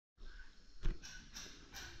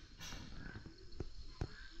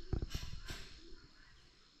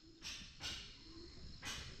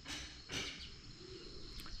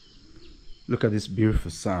Look at this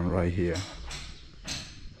beautiful sun right here.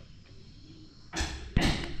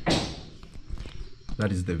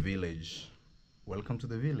 That is the village. Welcome to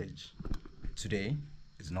the village. Today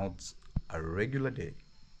is not a regular day.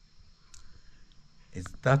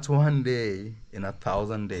 It's that one day in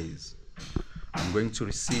 1,000 days. I'm going to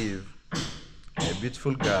receive a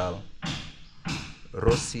beautiful girl,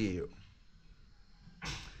 Rocio.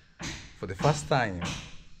 For the first time,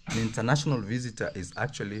 an international visitor is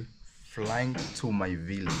actually flying to my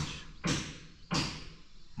village.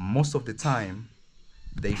 Most of the time,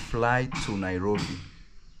 they fly to Nairobi.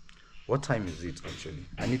 What time is it actually?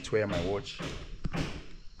 I need to wear my watch.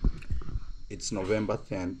 It's November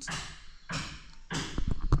 10th,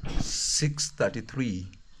 6:33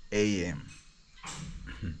 a.m.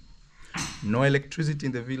 No electricity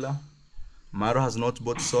in the villa. Marwa has not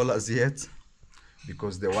bought solars yet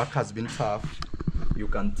because the work has been tough. You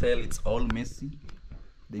can tell it's all messy.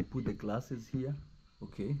 They put the glasses here.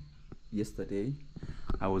 Okay. Yesterday,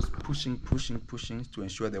 I was pushing to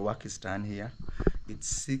ensure the work is done here. It's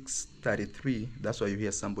 6:33. That's why you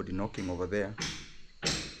hear somebody knocking over there.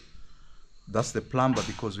 That's the plumber,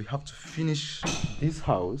 because we have to finish this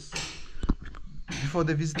house before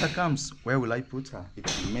the visitor comes. Where will I put her?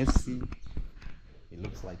 It's messy. It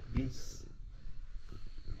looks like this.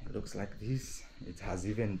 It looks like this. It has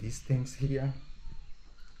even these things here.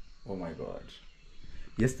 Oh my God.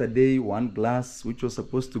 Yesterday, one glass which was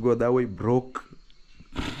supposed to go that way broke.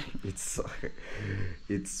 It's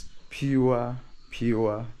pure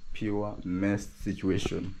mess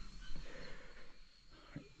situation.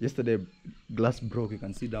 Yesterday, glass broke. You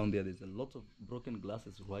can see down there, there's a lot of broken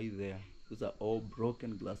glasses right there. Those are all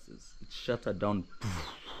broken glasses. It shattered down.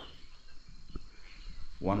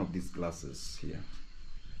 One of these glasses here.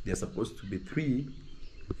 They're supposed to be 3,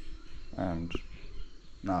 and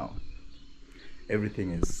now everything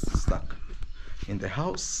is stuck. In the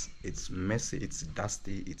house, it's messy, it's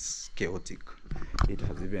dusty, it's chaotic. It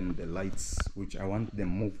has even the lights, which I want them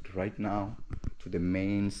moved right now to the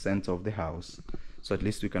main center of the house, so at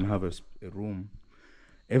least we can have a room.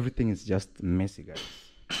 Everything is just messy, guys.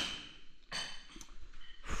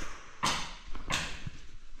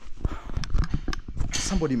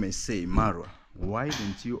 Somebody may say, Marwa, why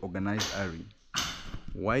didn't you organize Ari?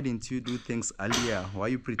 Why didn't you do things earlier? Why are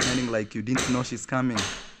you pretending like you didn't know she's coming?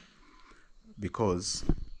 Because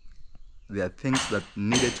there are things that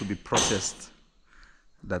needed to be processed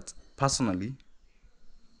that personally,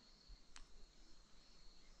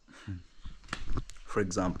 for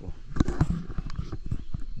example,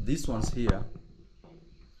 these ones here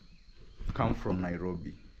come from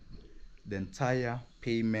Nairobi. The entire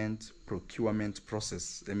procurement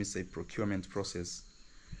process,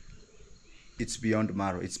 it's beyond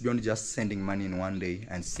Marwa. It's beyond just sending money in one day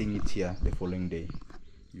and seeing it here the following day.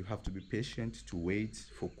 You have to be patient to wait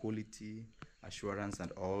for quality assurance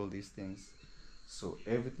and all these things. So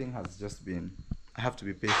everything has just been, I have to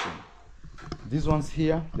be patient. These ones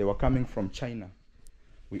here, they were coming from China.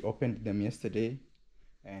 We opened them yesterday,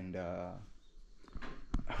 and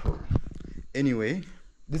anyway,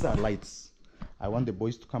 these are lights. I want the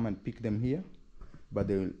boys to come and pick them here, but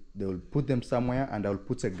they will put them somewhere, and I'll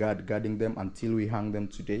put a guard guarding them until we hang them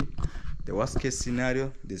today. The worst case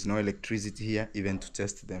scenario, there's no electricity here even to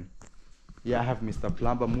test them. Yeah, I have Mr.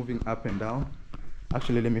 Plumber moving up and down.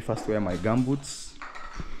 Actually, let me first wear my gumboots.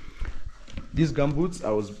 These gumboots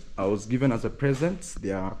I was given as a present.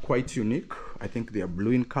 They are quite unique. I think they are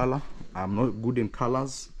blue in color. I'm not good in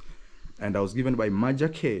colors. And I was given by Maja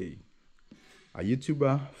K, a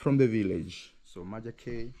YouTuber from the village. So Maja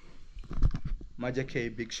K,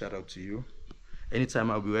 big shout out to you.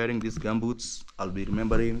 Anytime I'll be wearing these gumboots, I'll be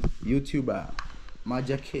remembering YouTuber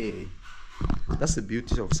Maja K. That's the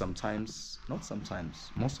beauty of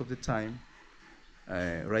most of the time,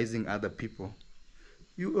 raising other people.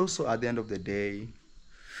 You also, at the end of the day,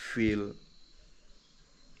 feel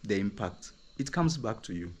the impact. It comes back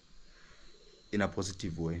to you in a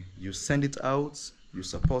positive way. You send it out, you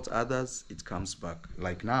support others, it comes back.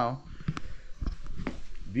 Like now,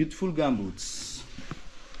 beautiful gumboots.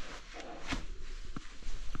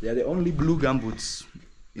 They are the only blue gumboots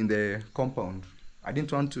in the compound. I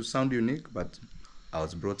didn't want to sound unique, but I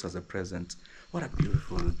was brought as a present. What a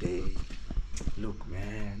beautiful day. Look,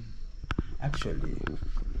 man. Actually,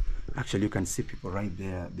 you can see people right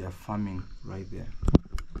there. They are farming right there.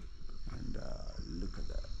 And look at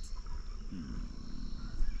that.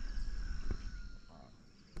 Wow.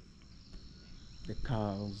 The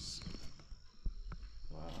cows.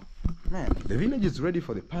 Wow. Man, the village is ready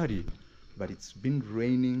for the party. But it's been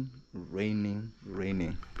raining.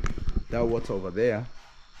 That water over there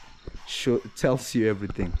tells you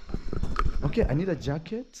everything. Okay, I need a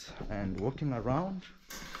jacket, and walking around,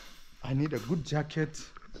 I need a good jacket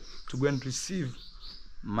to go and receive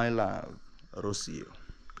my love, Rocio.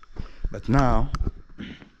 But now,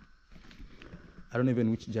 I don't even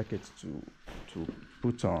know which jacket to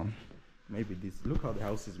put on. Maybe this. Look how the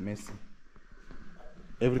house is messy.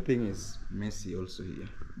 Everything is messy also here.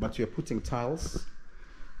 But we are putting tiles.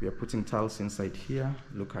 We are putting tiles inside here.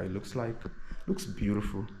 Look how it looks like. Looks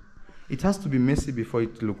beautiful. It has to be messy before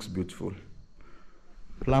it looks beautiful.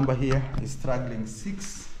 Plumber here is struggling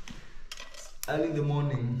 6 early in the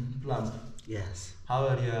morning. Plumber. Yes. How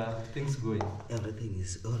are your things going? Everything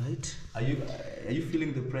is all right. Are you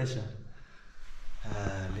feeling the pressure?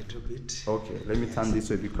 A little bit. Okay, let me turn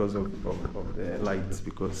this way because of the lights,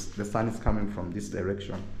 because the sun is coming from this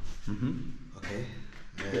direction. Okay.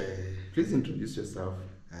 Please introduce yourself.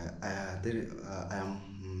 I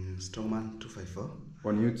am Strongman 254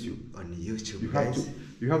 on YouTube. On YouTube.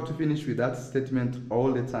 You have to finish with that statement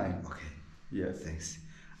all the time. Okay. Yes. Thanks.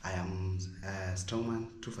 I am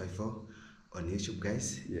Strongman 254 on YouTube,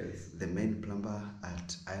 guys. Yes. The main plumber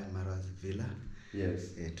at Marwa's villa. Yes.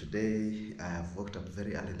 Today I have woke up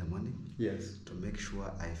very early in the morning. Yes. To make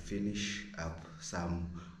sure I finish up some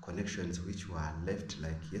connections which were left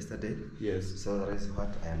like yesterday. Yes. So that is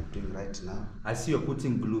what I am doing right now. I see you're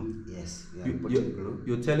putting glue. Yes, we are putting glue.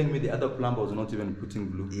 You're telling me the other plumber was not even putting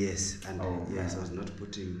glue? Yes, and yes, man. I was not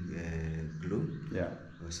putting glue. Yeah.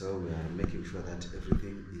 So we are making sure that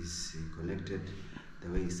everything is connected the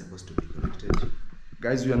way it's supposed to be connected.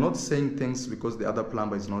 Guys, we are not saying things because the other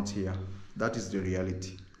plumber is not here. That is the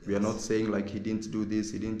reality. Yes. We are not saying like he didn't do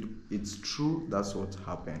this, he didn't. It's true, that's what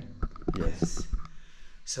happened. Yes.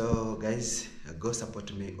 So guys, go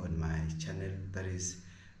support me on my channel, that is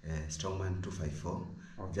Strongman 254.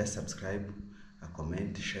 Okay. Just subscribe,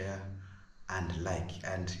 comment, share, and like.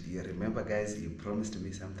 And you remember, guys, you promised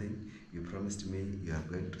me something. You promised me you are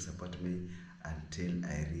going to support me until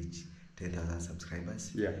I reach 10,000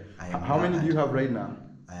 subscribers. Yeah. How many do you have right now?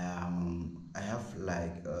 I have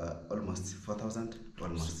like almost 4,000.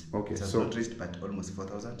 Almost. Okay. So not reached, but almost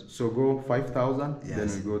 4,000. So go 5,000. Yes.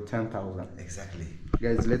 Then we go 10,000. Exactly.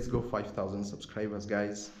 Guys, let's go 5,000 subscribers,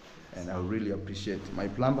 guys. And I really appreciate. My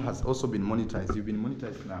plumber has also been monetized. You've been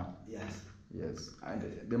monetized now. Yes. Yes. And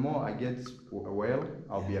the more I get well,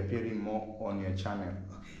 I'll be appearing more on your channel.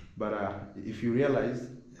 Okay. But if you realize,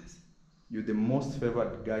 you're the most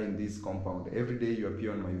favored guy in this compound. Every day you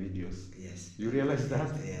appear on my videos. Yes. You realize that?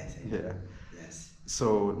 Yes. Yeah. Yes.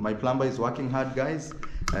 So my plumber is working hard, guys.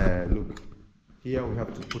 Look, here we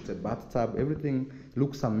have to put a bathtub. Everything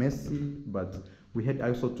looks messy, but we had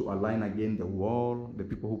also to align again the wall. The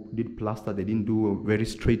people who did plaster, they didn't do a very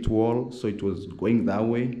straight wall, so it was going that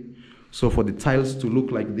way. So for the tiles to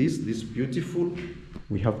look like this beautiful,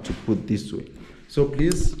 we have to put this way. So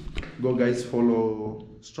please go, guys, follow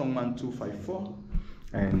Strongman 254,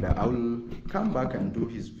 and I will come back and do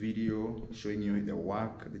his video showing you the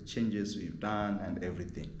work, the changes we've done, and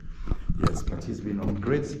everything. Yes, but he's been on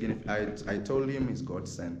great significance. I told him he's God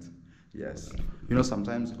sent. Yes, you know,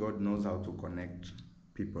 sometimes God knows how to connect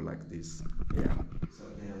people like this. Yeah. So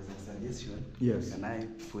there was a suggestion. Yes. Can I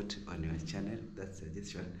put on your channel that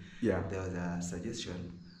suggestion? Yeah. There was a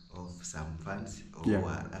suggestion of some fans who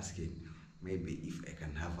were asking maybe if I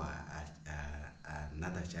can have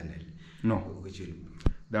another channel. No. Which will...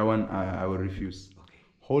 That one I will refuse. Okay.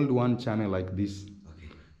 Hold one channel like this.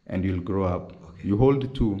 Okay. And you'll grow up. Okay. You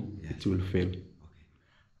hold two, it will fail. Okay.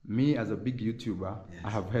 Me as a big YouTuber, I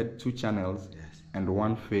have had 2 channels and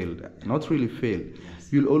one failed. Not really failed.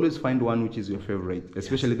 You'll always find one which is your favorite,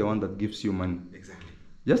 especially the one that gives you money. Exactly.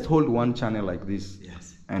 Just hold one channel like this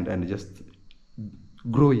and just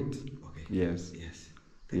grow it. Okay. Yes. Yes.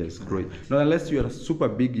 Yes, great. Now, unless you're a super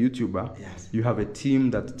big YouTuber, you have a team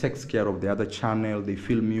that takes care of the other channel, they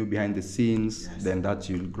film you behind the scenes, then that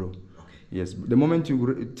you'll grow. Okay. Yes, the moment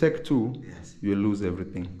you take 2, you'll lose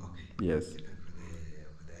everything. Okay. Yes.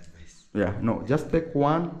 Yeah, no, just take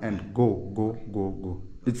one and go.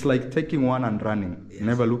 It's like taking one and running,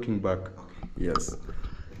 never looking back. Okay. Yes.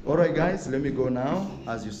 All right, guys, let me go now.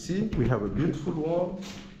 As you see, we have a beautiful wall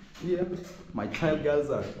here. My tile guys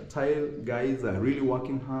are really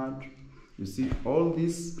working hard. You see all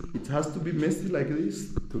this, it has to be messy like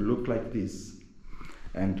this to look like this.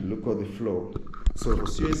 And look at the floor. So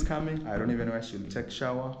Rocio is coming. I don't even know if she'll take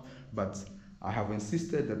shower, but I have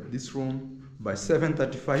insisted that this room by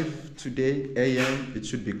 7:35 today a.m. it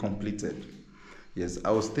should be completed. Yes,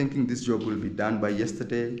 I was thinking this job will be done by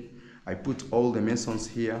yesterday. I put all the masons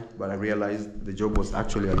here, but I realized the job was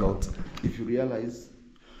actually a lot. If you realize,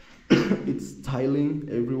 it's tiling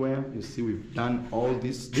everywhere. You see, we've done all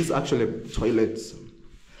this. This is actually toilets.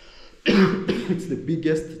 It's the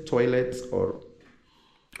biggest toilet or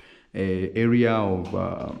area of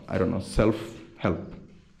I don't know, self-help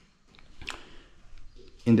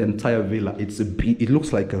in the entire villa. It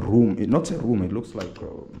looks like a room. Not a room. It looks like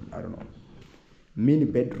I don't know, mini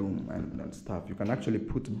bedroom and stuff. You can actually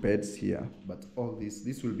put beds here, but all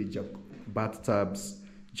this will be bathtubs,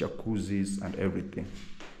 jacuzzis, and everything.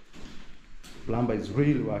 Plumber is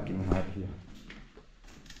really working hard here.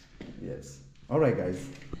 Yes. All right, guys.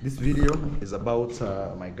 This video is about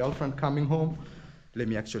my girlfriend coming home. Let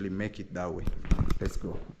me actually make it that way. Let's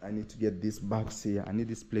go. I need to get these bags here. I need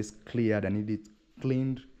this place cleared. I need it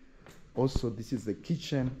cleaned. Also, this is the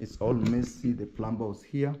kitchen. It's all messy. The plumber was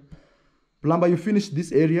here. Plumber, you finished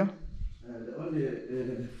this area? The only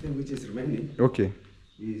thing which is remaining, okay,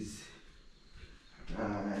 is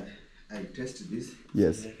I test this.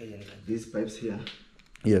 Yes. These pipes here.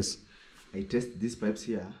 Yes. I test these pipes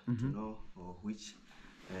here to know which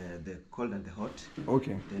the cold and the hot.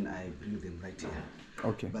 Okay. Then I bring them right here.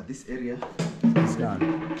 Okay. But this area It's done.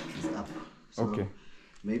 is up. So Okay.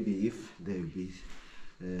 maybe if there will be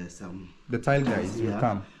some. The tile guys will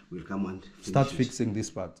come. Will come and Start finish it. fixing this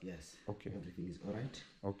part. Yes. Okay. Everything is all right.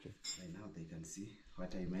 Okay. Right now they can see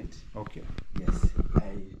what I meant. Okay. Yes.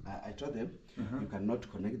 I told them you cannot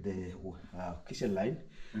connect the kitchen line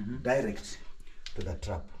direct to the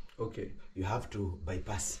trap. Okay. You have to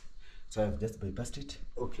bypass. So I've just bypassed it.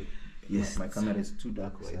 Okay. Yes. My camera is too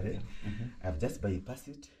dark right Sorry. there. I've just bypassed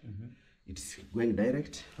it. It's going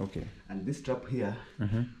direct. Okay. And this trap here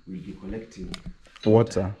will be collecting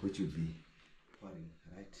Water. which will be pouring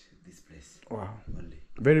right this place. Wow. Only.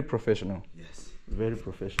 Very professional. Yes. Very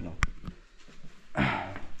professional.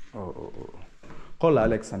 Call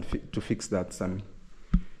Alex and to fix that, Sammy.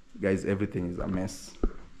 Guys, everything is a mess.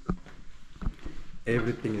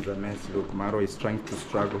 Everything is a mess. Look, Marwa is trying to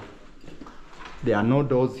struggle. There are no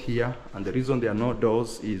doors here, and the reason there are no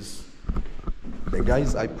doors is the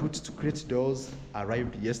guys I put to create doors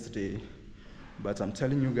arrived yesterday. But I'm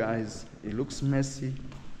telling you guys, it looks messy.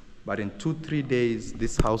 But in 2-3 days,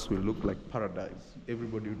 this house will look like paradise.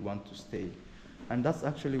 Everybody would want to stay. And that's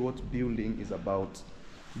actually what building is about.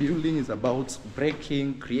 Building is about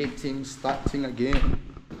breaking, creating, starting again.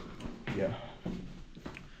 Yeah.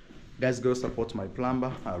 Guys, go support my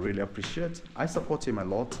plumber. I really appreciate. I support him a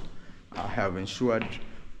lot. I have ensured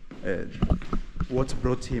what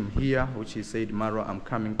brought him here, which he said, Marwa, I'm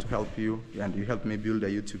coming to help you, and you help me build a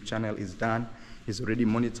YouTube channel, is done. He's already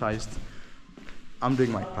monetized. I'm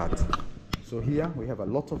doing my part. So here we have a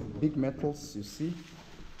lot of big metals, you see.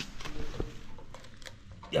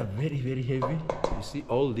 They are very, very heavy. You see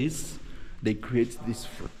all this, they create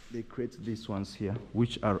these ones here,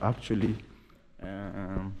 which are actually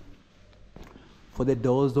for the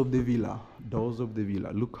doors of the villa. Doors of the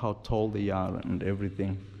villa. Look how tall they are and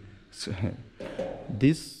everything. So,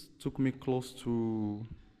 this took me close to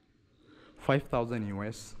 5,000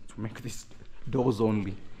 US to make these doors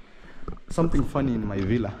only. Something funny in my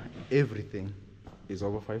villa, everything is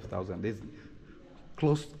over 5,000. There's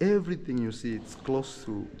close, everything you see, it's close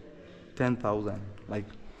to 10,000. Like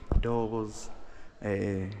doors,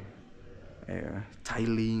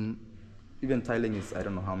 tiling, even tiling is I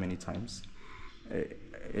don't know how many times.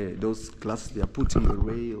 Those glass they are putting, the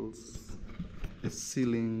rails, the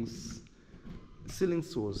ceilings.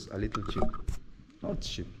 Ceilings was a little cheap, not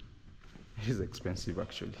cheap. It's expensive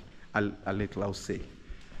actually. A little, I'll say.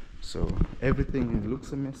 So everything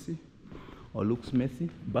looks messy,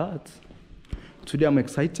 but today I'm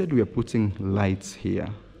excited. We are putting lights here.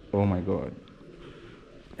 Oh my God.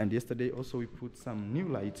 And yesterday also we put some new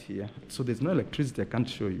lights here. So there's no electricity, I can't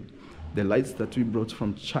show you. The lights that we brought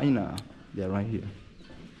from China, they're right here.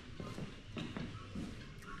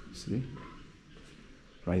 See?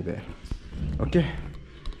 Right there. Okay.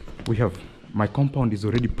 We have, my compound is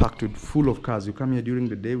already packed with full of cars. You come here during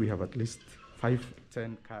the day, we have at least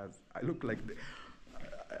 5-10 cars. I look like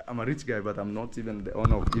I'm a rich guy, but I'm not even the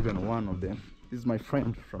owner of even one of them. This is my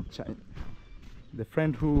friend from China. The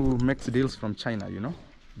friend who makes deals from China, you know?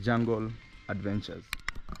 Jungle Adventures.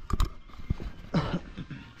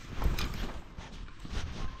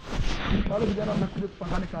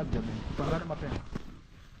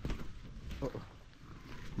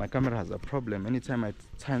 My camera has a problem. Anytime I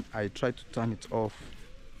try to turn it off,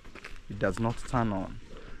 it does not turn on.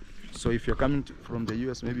 So if you're coming from the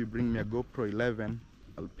US, maybe bring me a GoPro 11,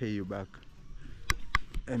 I'll pay you back.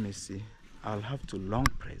 Let me see. I'll have to long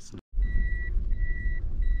press.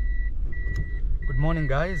 Good morning,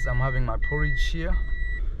 guys. I'm having my porridge here.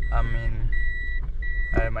 I mean,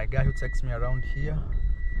 my guy who takes me around here.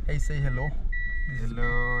 Hey, say hello.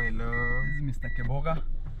 Hello. This is Mr. Keboga.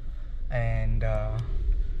 And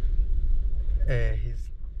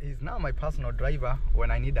He's now my personal driver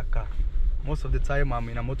when I need a car. Most of the time I'm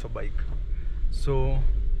in a motorbike. So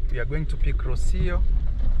we are going to pick Rocio,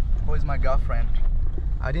 who is my girlfriend.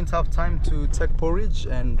 I didn't have time to take porridge,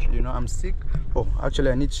 and you know I'm sick. Oh,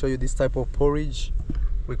 actually I need to show you this type of porridge.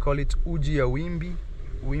 We call it uji ya wimbi,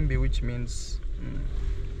 which means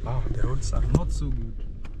wow, the roads are not so good.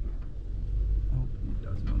 Oh, it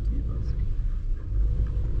does not give us.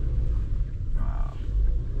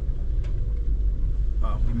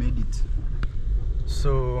 Wow, we made it.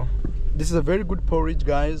 So this is a very good porridge,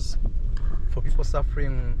 guys, for people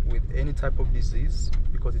suffering with any type of disease,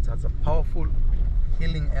 because it has a powerful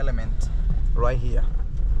healing element right here.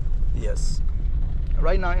 Yes,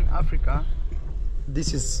 right now in Africa,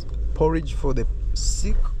 this is porridge for the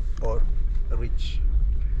sick or rich,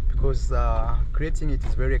 because creating it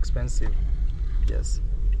is very expensive. Yes,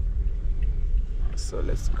 so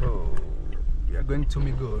let's go. We are going to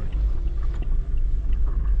Migori.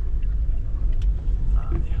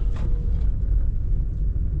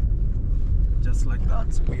 Just like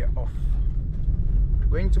that, we are off.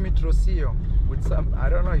 Going to meet Rocio with some, I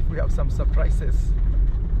don't know if we have some surprises.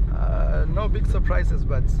 No big surprises,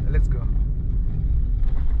 but let's go.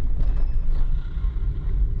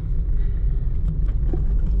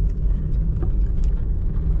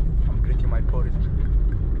 I'm drinking my porridge.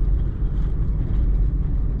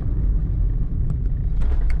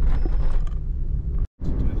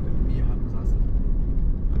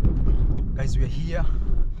 Guys, we are here.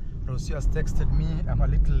 Rocio has texted me. I'm a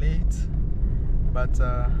little late, but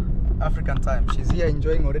African time. She's here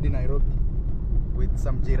enjoying already Nairobi with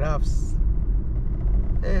some giraffes.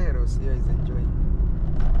 Hey, Rocio is enjoying.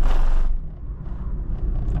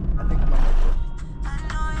 I think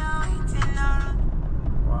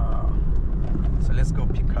wow. So let's go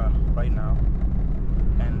pick her right now.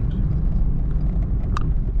 And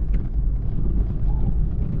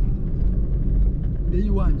there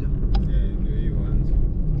you want, yeah?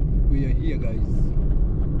 We are here, guys.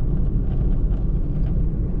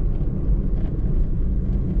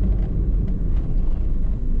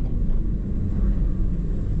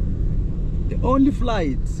 The only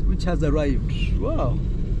flight which has arrived. Wow.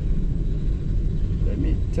 Let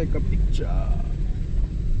me take a picture.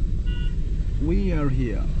 We are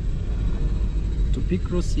here to pick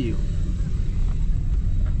Rocio.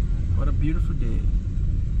 What a beautiful day.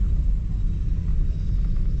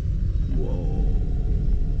 Whoa.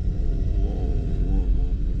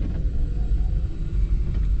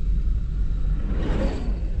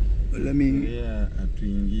 Let me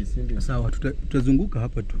sawa, tutazunguka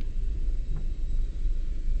hapa tu.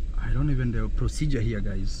 I don't even know the procedure here,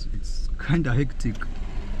 guys. It's kind of hectic.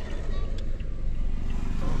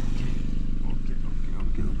 Okay.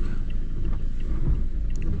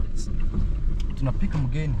 Tunapika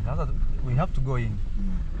mgeni. We have to go in.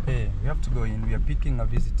 Hey, we have to go in. We are picking a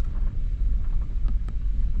visitor.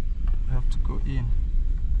 We have to go in.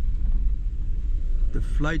 The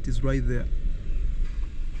flight is right there.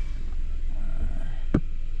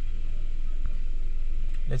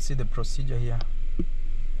 Let's see the procedure here.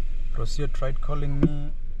 Rocio tried calling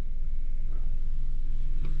me.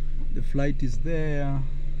 The flight is there.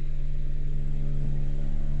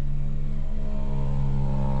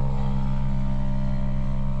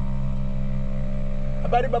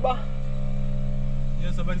 Habari baba?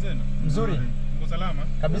 Yes, habari zenu? Mzuri. Uko salama?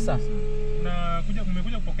 Kabisa.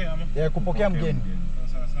 Mmekuja kupokea ama? Yeah, kupokea mgeni.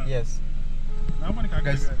 Yes. Naomba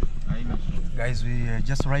nikaangalie. Guys, we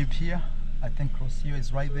just arrived here. I think Rocio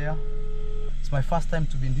is right there. It's my first time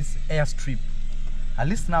to be in this airstrip. At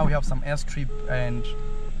least now we have some airstrip, and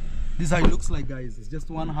this is how it looks like, guys. It's just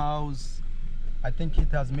one house. I think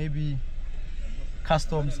it has maybe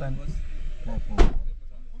customs and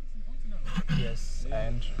yes,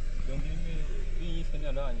 and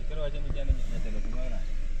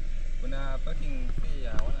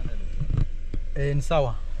ni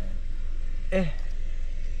sawa.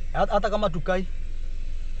 Hata kama tukai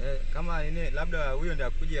kama labda huyo ndiye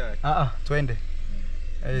akuja. Twende.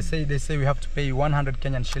 They say we have to pay 100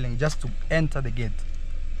 Kenyan shilling just to enter the gate.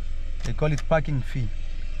 They call it parking fee.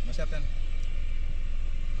 Mashapenda.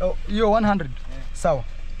 Oh, you're 100. Sawa.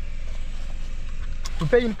 To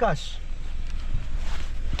pay in cash.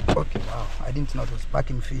 Okay, wow. I didn't know there was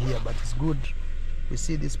parking fee here, but it's good. We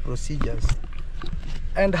see these procedures.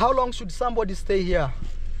 And how long should somebody stay here?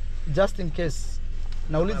 Just in case.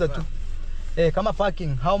 Nauliza tu. Kama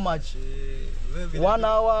parking, how much? 1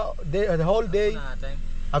 hour, the whole day?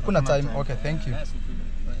 Hakuna time. Okay, thank you.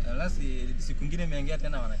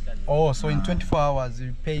 Oh, so in 24 hours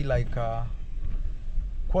you pay like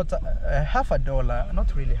half a dollar,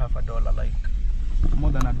 not really half a dollar, like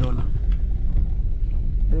more than $1.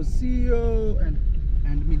 Rocio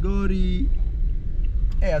and Migori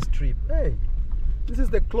airstrip. Hey, this is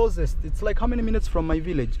the closest. It's like how many minutes from my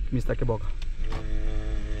village, Mr. Keboka?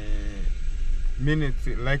 Minutes,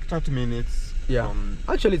 like 30 minutes. Yeah. From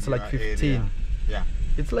actually, it's like 15. Area. Yeah.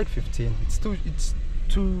 It's like 15. It's too.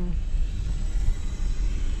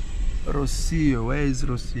 Rocio, where is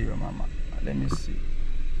Rocio, Mama? Let me see.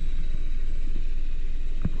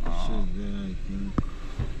 She's there, I think.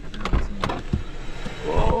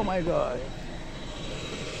 Oh my God.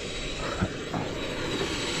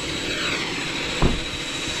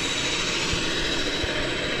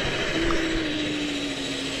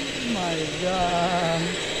 My God.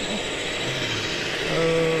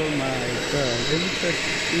 Oh my God. Let me check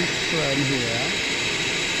this one here.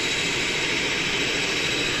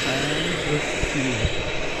 And let's see.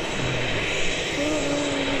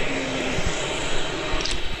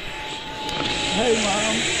 Hey,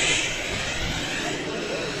 Mom.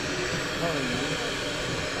 How are you?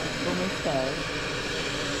 ¿Cómo estás?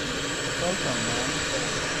 Welcome, Mom.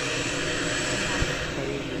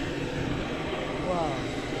 Wow.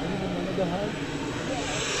 Anyone another hug?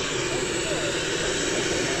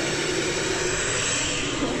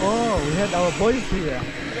 Oh, we had our boys here.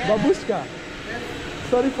 Babushka.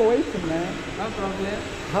 Sorry for waiting, man. No problem.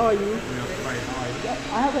 How are you? We are fine. How are you? Yeah,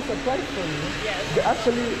 I have a surprise for you. Yes.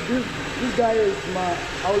 Actually, this guy is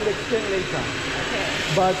I will explain later. Okay.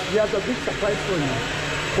 But he has a big surprise for you.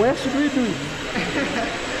 Where should we do it?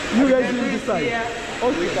 You guys will decide.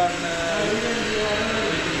 Okay.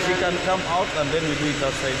 She can come out and then we do it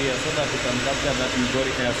outside here so that we can capture that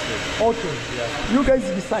Migori airstrip. Okay. Yeah. You guys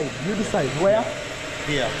decide. You decide. Where?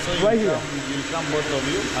 Here. So Right you'll here. come both of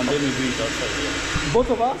you and then we do it outside here. Both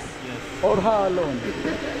of us? Yes. Or her alone?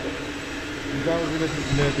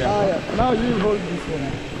 Yeah. Now you hold this one.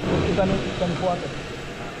 You can water.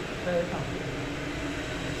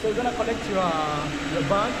 So we're gonna collect your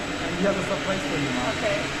bag and we have a surprise for you now.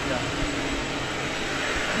 Okay. Yeah.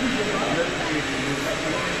 This is your bag.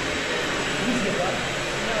 This is your bag.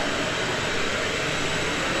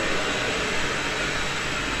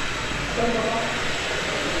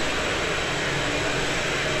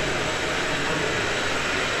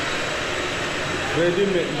 Ready,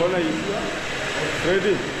 mbona hivi?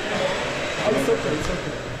 Ready? It's okay, it's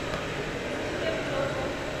okay.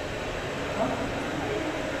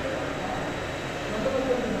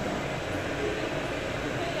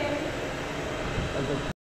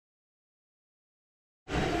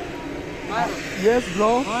 Yes,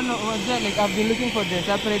 bro. Oh no, like I've been looking for the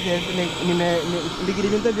separators, like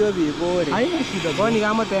nikiribinta vyo vibore. Haina shida. Kwa ni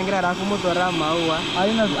kama tengera alafu mtu ara maua.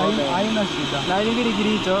 Haina shida. Na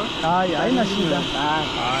nikirigiricho. Haina shida.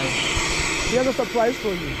 Here's a surprise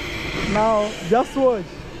for you. Now, just watch.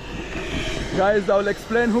 Guys, I will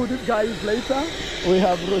explain who this guy is later. We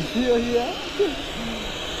have Rocio here.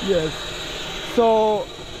 Yes. So,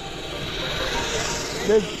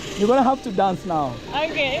 you're gonna have to dance now.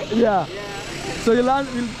 Okay. Yeah. So you'll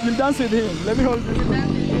dance with him. Let me hold this.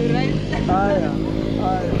 Right. Yeah.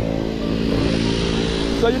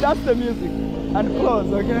 So you dance the music and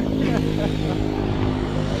close, okay?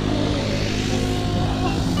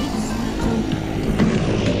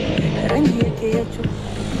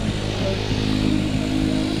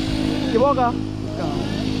 Kiboga.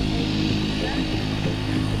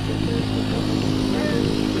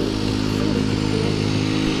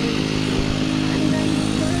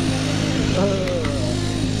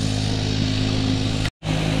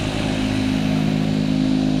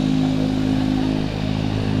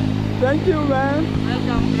 Thank you, man.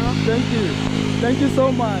 Welcome, bro. Thank you. Thank you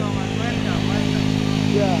so much. Welcome.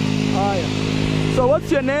 Yeah. Hi. So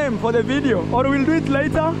what's your name for the video? Or we'll do it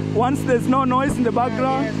later once there's no noise in the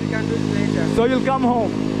background? Yes, we can do it later. So you'll come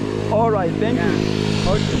home. All right. Thank you.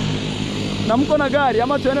 Okay. Na mko na gari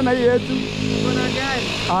ama tuende na hii yetu? Kuna gari.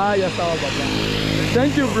 Haya, sawa baba.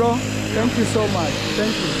 Thank you, bro. Thank you so much.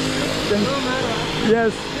 Thank you. Thank No, you. Marwa.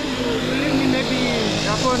 Yes. You leave me maybe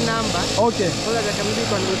a phone number Okay. so that we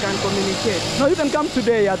can communicate. No, you can come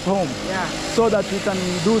today at home Yeah. so that we can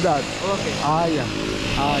do that. Okay. Haya.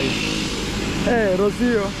 Haya. Hey,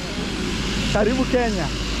 Rocio. Karibu Kenya.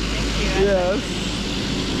 Thank you. Yes.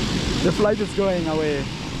 The flight is going away.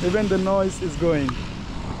 Even the noise is going.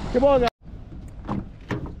 Kiboga.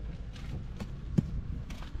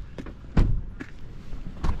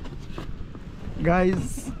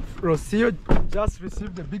 Guys, Rocio just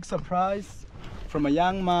received a big surprise from a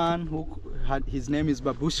young man who had, his name is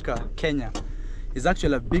Babushka Kenya. He's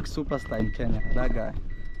actually a big superstar in Kenya, that guy.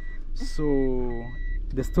 So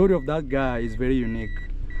the story of that guy is very unique.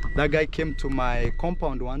 That guy came to my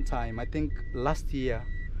compound one time, I think last year.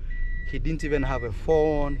 He didn't even have a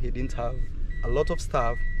phone. He didn't have a lot of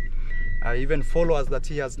stuff. Even followers that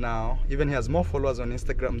he has now, even he has more followers on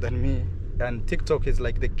Instagram than me, and TikTok is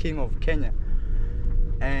like the king of Kenya.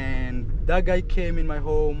 And that guy came in my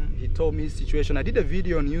home. He told me his situation. I did a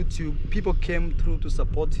video on YouTube. People came through to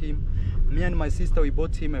support him. Me and my sister, we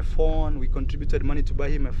bought him a phone. We contributed money to buy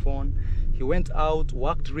him a phone. He went out,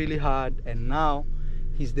 worked really hard, and now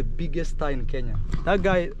he's the biggest star in Kenya. That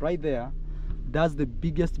guy right there does the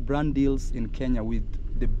biggest brand deals in Kenya with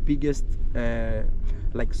the biggest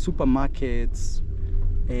like supermarkets,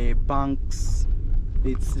 banks.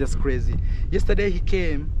 It's just crazy. Yesterday he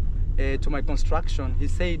came to my construction. He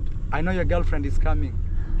said, I know your girlfriend is coming.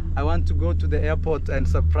 I want to go to the airport and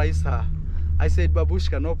surprise her. I said,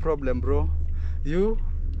 Babushka, no problem, bro. You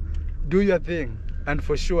do your thing. And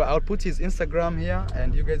for sure, I'll put his Instagram here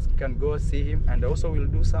and you guys can go see him. And also we'll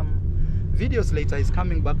do some videos later. He's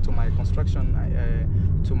coming back to my construction,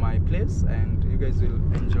 to my place, and you guys will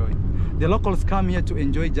enjoy. The locals come here to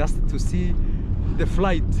enjoy, just to see the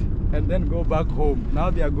flight and then go back home.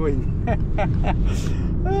 Now they are going.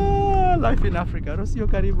 Life in Africa. Rocio,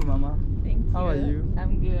 karibu, mama. Thank you. How are you?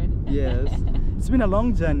 I'm good. Yes. It's been a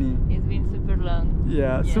long journey. It's been super long.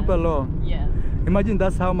 Yeah, super long. Yes. Imagine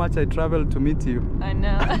that's how much I traveled to meet you. I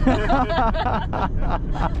know.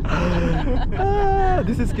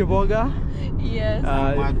 This is Keboga. Yes.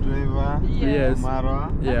 My driver, Yes.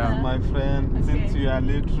 Marwa, Yeah. my friend. Okay. Since we are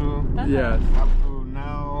little, Yes. up to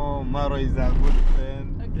now, Marwa is a good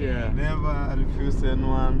friend. Okay. Yeah. Never refuse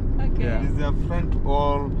anyone. Okay. Yeah. He's a friend to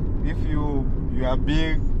all. If you are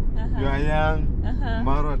big, you are young,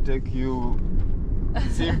 Marwa take you.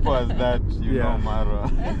 Simple as that, you Yeah. know, Marwa.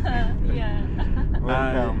 Yeah.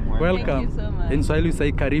 Welcome. Welcome. Thank you so much. In Swahili we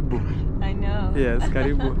say karibu. I know. Yes,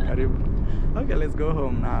 karibu, karibu. Okay, let's go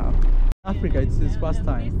home now. Africa, it's his first This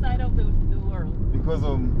time. side of the world. Because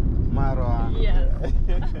of Marwa. Yes.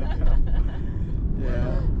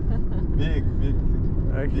 Yeah. Big.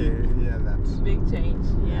 Okay. Yeah, that's. Big change.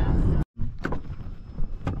 Yeah.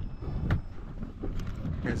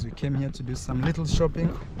 Guys, we came here to do some little shopping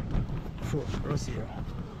for Rocio.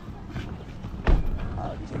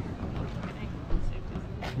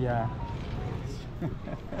 Yeah.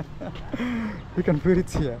 We can put it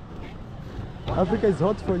here. Africa is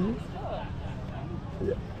hot for you?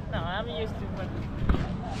 Yeah. No, I'm used to it.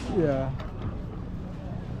 Yeah.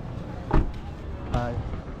 Hi.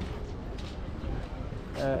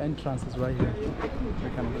 Entrance is right here. We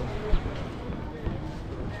can go.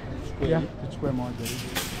 Yeah, tuchukue moja hivi.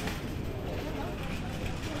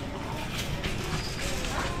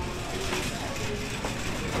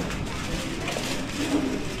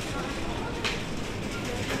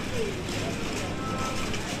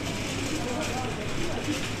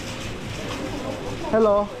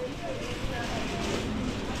 Hello.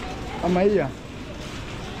 Amaia.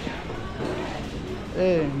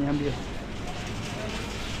 Niambie.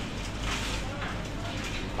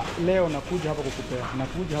 Leo nakuja hapa kukupea.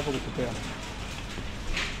 Nakuja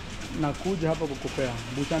hapa kukupea.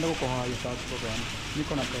 Buchanda kwa hayo sasa program.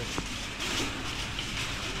 Niko na pesa.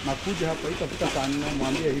 Nakuja hapa itafika saa 4,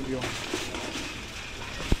 mwambie hivyo.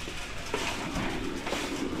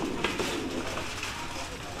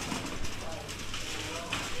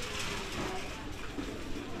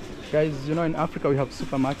 Guys, you know, in Africa we have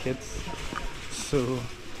supermarkets, so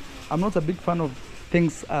I'm not a big fan of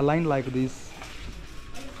things aligned like this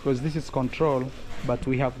because this is control, but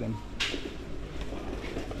we have them.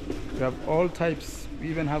 We have all types. We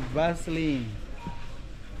even have Vaseline.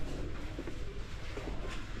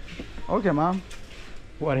 Okay, mom,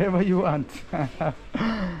 whatever you want. I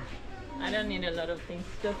don't need a lot of things,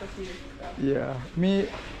 just a few stuff. Yeah, me,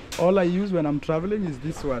 all I use when I'm traveling is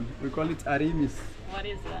this one. We call it Arimis. What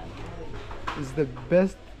is that? It's the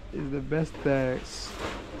best.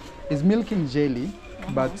 It's milking jelly,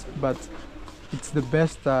 but it's the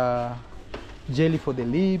best jelly for the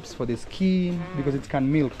lips, for the skin, because it can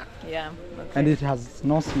milk. Yeah. Okay. And it has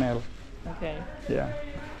no smell. Okay. Yeah.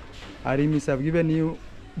 Arimis, I've given you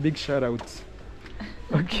big shout out.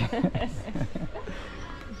 Okay.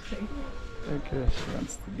 Okay, she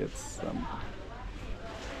wants to get some.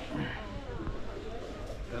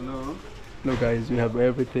 Hello. Look guys, we have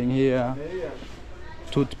everything here.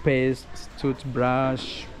 Toothpaste,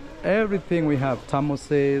 toothbrush, everything we have.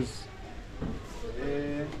 Thermoses.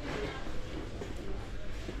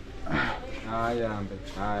 Haya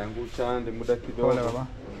nguchande muda Hola, kidogo. baba.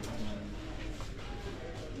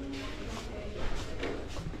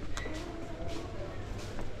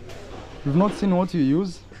 You've not seen what you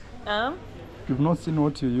use? You've not seen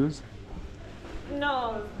what you use?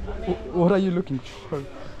 No. I mean, What are you looking for?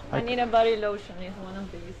 I need a body lotion. It's one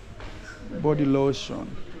of these. Body lotion.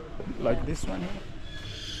 Like this one?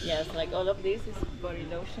 Yes, like all of this is body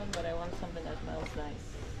lotion, but I want something that smells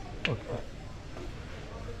nice. Okay.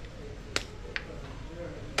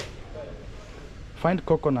 Find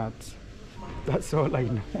coconut. That's all I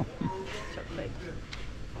know. Chocolate.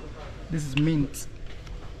 This is mint.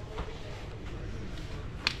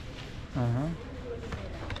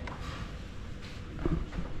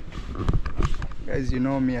 Guys, you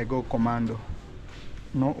know me, I go commando.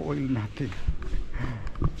 No oil, nothing.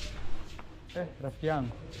 Rafiki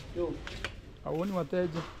yangu. Hauoni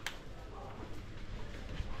wateja?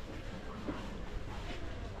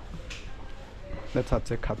 Let her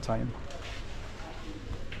take her time.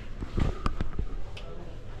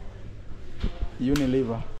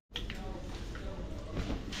 Unilever.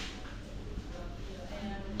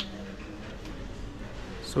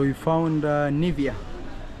 So we found Nivea.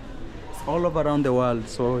 It's all over around the world,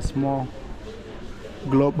 so it's more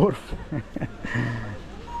global.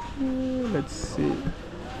 Let's see.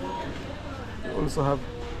 We also have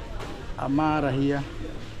Amara here.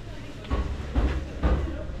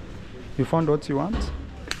 You found what you want?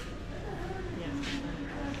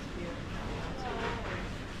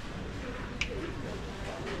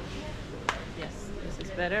 Yes, this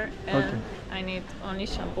is better. And Okay. I need only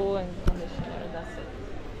shampoo and conditioner, that's it.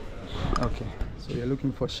 Okay, so you're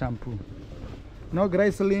looking for shampoo. No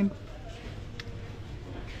glycerin?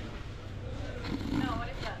 No, what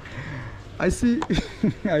is that? I see.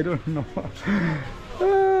 I don't know.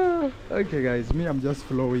 Okay guys, me, I'm just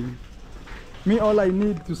flowing. Me, all I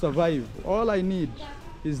need to survive, all I need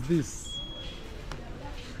is this.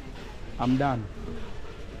 I'm done.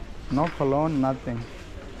 No cologne, nothing.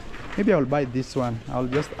 Maybe I'll buy this one. I'll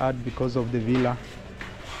just add because of the villa.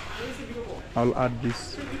 I'll add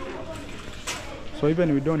this. So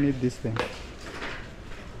even we don't need this thing.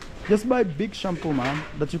 Just buy big shampoo, man,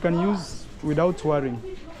 that you can use without worrying.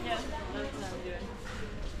 Yeah, that's not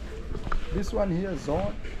good. This one here is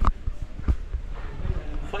on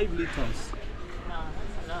 5 liters. No,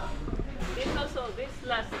 that's a lot. This also, this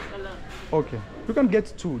lasts a lot. Okay, you can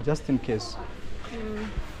get 2 just in case.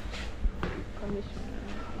 Conditioner.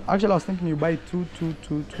 Actually, I was thinking you buy two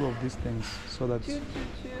of these things, so that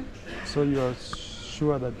so you are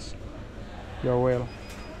sure that you're well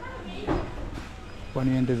when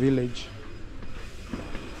you're in the village.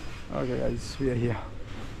 Okay, guys, we are here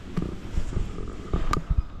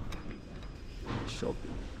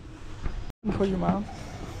shopping for you, ma'am.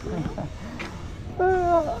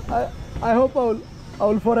 I hope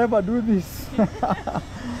I'll forever do this.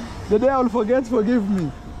 The day I'll forget, forgive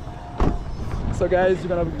me. So guys, you're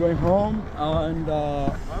gonna be going home and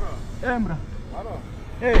Emra.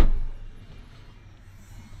 Hey.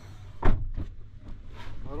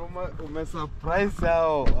 Umesurprise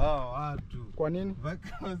hao watu. Kwa nini?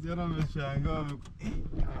 Mpaka jana wameshangaa.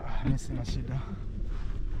 Mimi sina shida.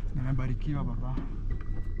 Nimebarikiwa baba.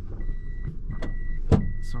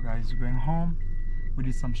 So guys, we're going home. We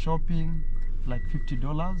did some shopping, like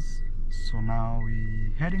 $50. So now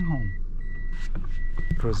we're heading home.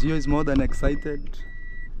 Rocio is more than excited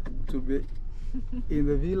to be in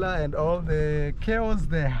the villa and all the chaos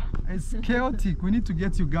there. It's chaotic. We need to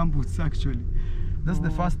get you gumboots actually. That's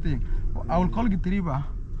the first thing. I will call Gitriba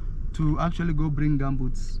to actually go bring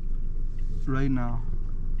gumboots right now.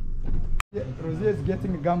 Yeah, Rocio is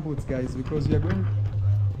getting gumboots, guys, because we are going.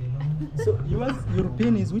 So yours, your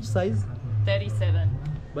pin is which size? 37.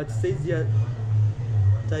 But it says here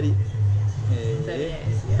 38.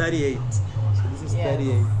 38. So this is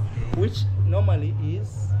 38, which normally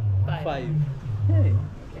is 5. Hey.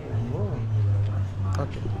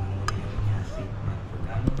 Okay.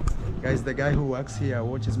 Guys, the guy who works here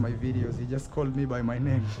watches my videos. He just called me by my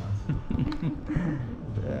name.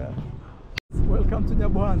 Yeah. Welcome to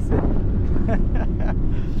Nyabohanse.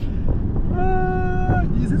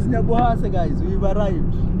 This is Nyabohanse, guys. We've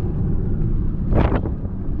arrived.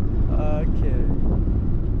 Okay.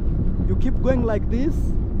 You keep going like this,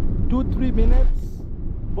 2-3 minutes,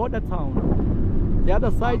 border town. The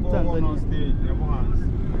other side, Tanzania.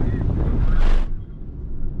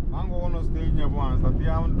 Mango ono stage Nyabohanse. Ati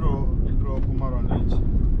andro kumaronich.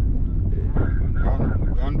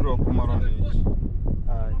 Andro kumaronich.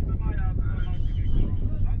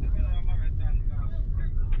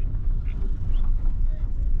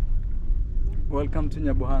 Welcome to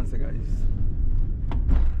Nyabohanse, guys.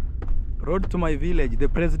 Road to my village. The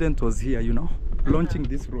president was here, you know, launching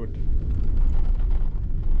this road.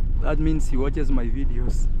 That means he watches my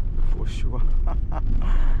videos for sure.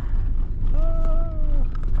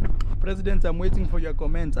 President, I'm waiting for your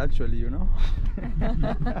comments actually, you know.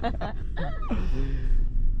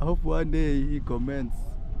 I hope one day he comments.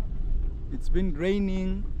 It's been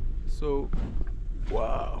raining, so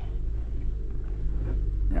wow.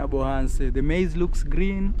 Nyabohanse, the maize looks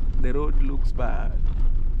green, the road looks bad.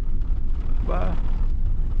 Wow.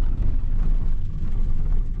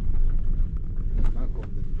 The mark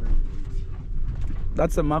of the president.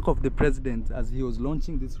 That's a mark of the president as he was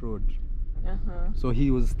launching this road. Uh-huh. So he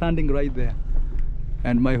was standing right there.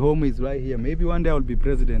 And my home is right here. Maybe one day I'll be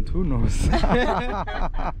president, who knows? You want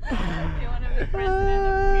to be president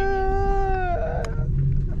of Kenya?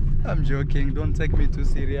 I'm joking, don't take me too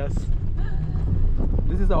serious.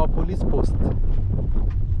 This is our police post.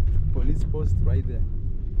 Police post right there.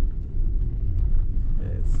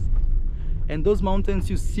 Yes. And those mountains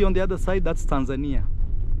you see on the other side, that's Tanzania.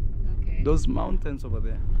 Okay. Those mountains over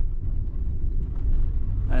there.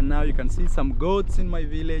 And now you can see some goats in my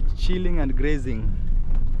village chilling and grazing.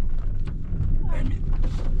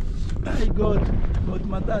 My God, goat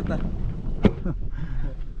matata.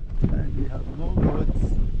 And we have more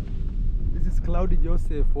goats. This is Cloudy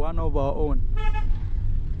Joseph, one of our own.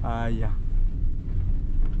 Yeah.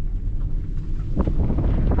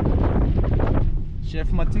 Chef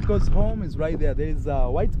Matiko's home is right there. There is a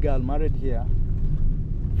white girl married here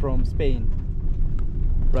from Spain.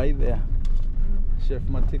 Right there. Chef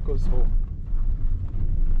Matiko's home.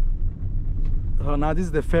 So now this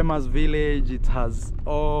is the famous village. It has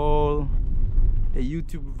all the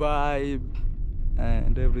YouTube vibe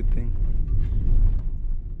and everything.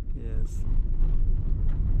 Yes.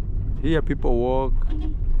 Here people walk.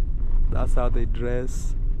 That's how they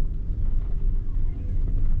dress.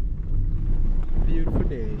 Beautiful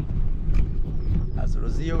day. As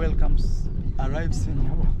Rocio arrives in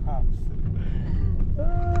your house.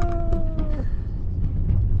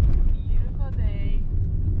 Beautiful day.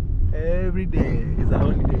 Every day is a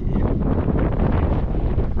holiday here.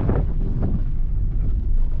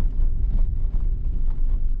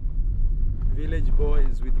 Village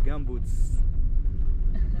boys with gumboots.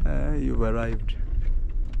 You've arrived.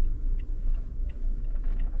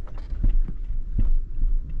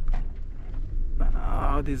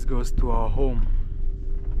 Now this goes to our home.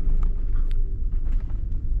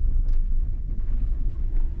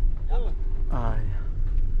 Aye.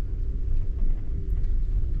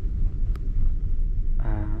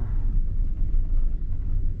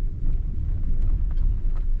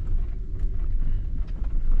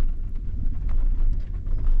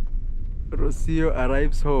 Rocio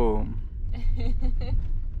arrives home.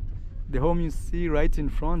 The home you see right in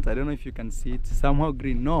front, I don't know if you can see it, somehow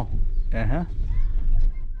green. No. That's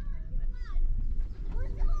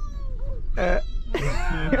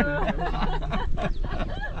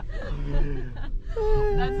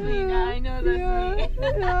me. I know that's me.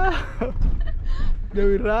 Yeah. They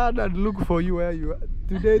will run and look for you where you are.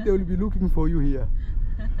 Today they will be looking for you here.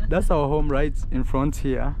 That's our home right in front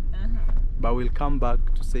here. But we'll come back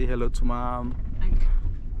to say hello to mom.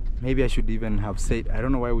 Maybe I should even have said, I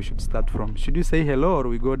don't know where we should start from. Should you say hello or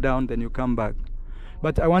we go down then you come back?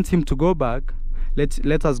 But I want him to go back.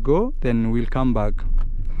 Let us go, then we'll come back.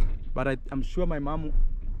 But I'm sure my mom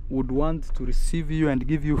would want to receive you and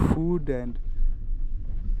give you food, and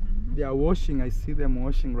they are washing. I see them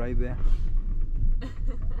washing right there.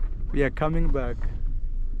 We are coming back.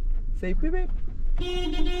 Say beep beep.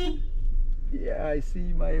 Yeah, I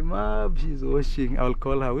see my mom. She's washing. I'll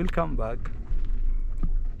call her. We'll come back.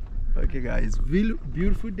 Okay, guys.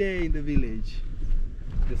 Beautiful day in the village.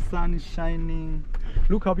 The sun is shining.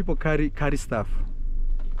 Look how people carry stuff.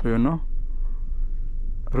 You know?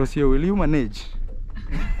 Rocio, will you manage?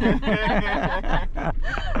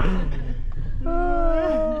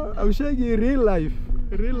 I'm showing you real life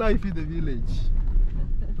in the village.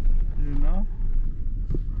 You know?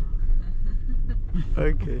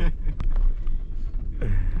 Okay.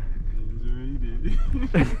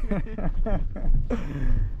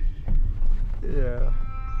 Yeah.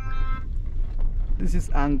 This is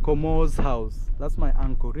Uncle Mo's house. That's my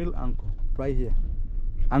uncle, real uncle, right here.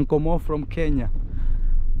 Uncle Mo from Kenya.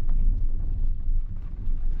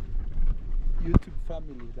 YouTube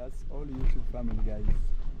family, that's all YouTube family, guys.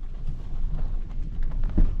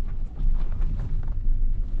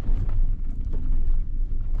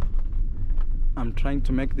 I'm trying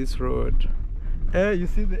to make this road. Hey, you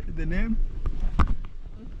see the name?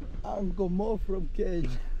 Uncle Mo from Kenya.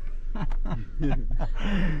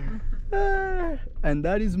 And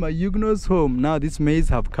that is my Huguenot's home. Now these maize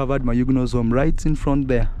have covered my Huguenot's home right in front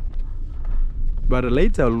there. But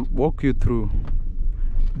later I'll walk you through.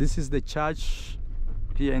 This is the church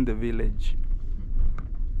here in the village.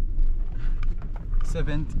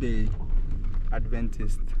 Seventh-day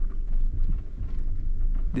Adventist.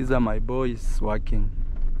 These are my boys working.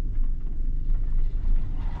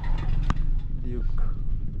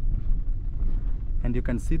 and you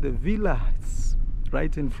can see the villa. It's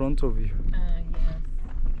right in front of you.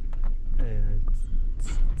 Yes.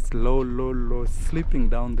 It's low, sleeping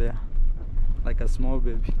down there like a small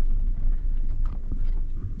baby.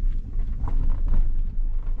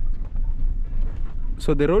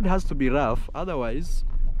 So the road has to be rough, otherwise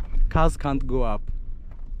cars can't go up.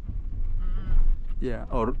 Yeah,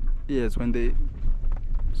 or yes, when they,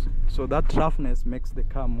 so that roughness makes the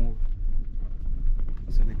car move.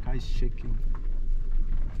 So the car is shaking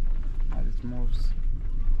as it moves.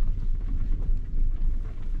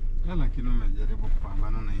 Lakini umejaribu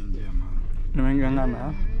kupambana na hii njia mama.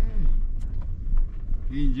 Nimengangana.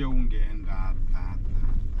 Hii njia ungeenda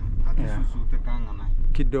hata Yeah. susute kangana.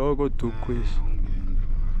 Kidogo tu kuishi. Ungeenda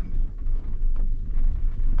mahali.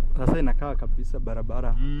 Sasa inakaa kabisa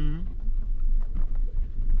barabara.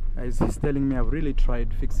 As he's telling me, I've really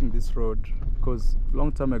tried fixing this road because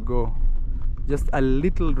long time ago, just a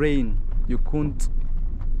little rain, you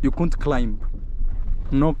couldn't climb.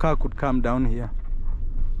 No car could come down here.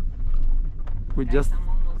 We Guys, just, I'm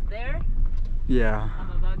almost there. yeah.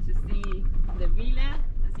 I'm about to see the villa.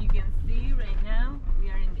 As you can see right now, we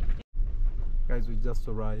are in the... Guys, we just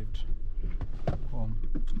arrived home.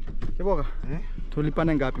 Kiboga,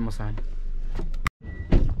 tulipane ngapi Mosani?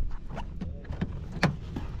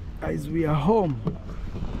 Guys, we are home.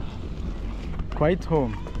 Quite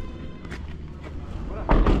home.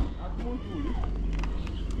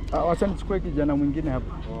 Wacha nichukue kijana mwingine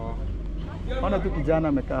hapa. Ona tu kijana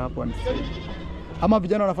amekaa hapo anisikia. Ama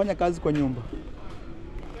vijana wanafanya kazi kwa nyumba.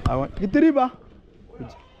 Kitiriba.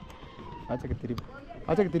 Acha Kitiriba.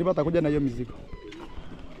 Acha Kitiriba atakuja na hiyo mizigo.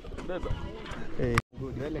 Beba.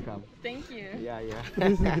 Good, welcome. Thank you. Yeah.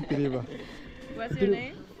 This is Kitiriba. What's your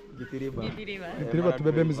name? Kitiriba. Gitiriba. Kitiriba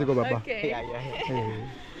tubebe mizigo baba. Okay.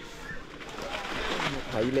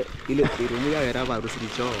 Ile tirumu ya era harusi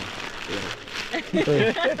choo.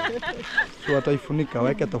 So wataifunika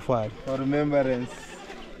weke tofali. For remembrance.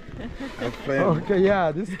 A friend. Okay,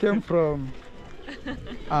 yeah, this came from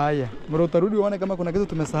Aya. Mbona utarudi uone kama kuna kitu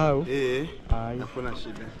tumesahau? Aya. Hakuna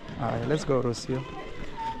shida. Aya, let's go Rocio.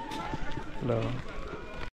 Hello.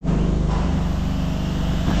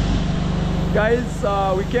 Guys,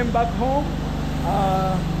 we came back home.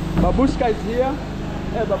 Babushka is here.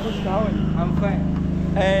 Hey Babushka, how are you? I'm fine.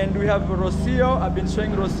 And we have Rocio. I've been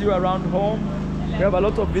showing Rocio around home. We have a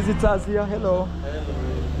lot of visitors here. Hello. Hello.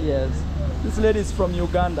 Yes. This lady is from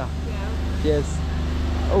Uganda. Yeah. Yes.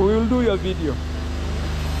 We will do your video.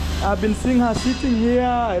 I've been seeing her sitting here.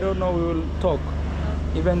 I don't know, we will talk.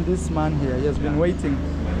 Even this man here, he has been waiting.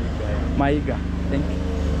 Maiga. Thank you.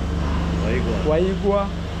 Waigwa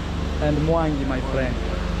and Mwangi, my friend.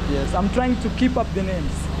 Yes, I'm trying to keep up the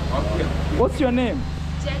names. Okay. What's your name?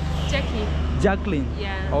 Jackie. Jacqueline.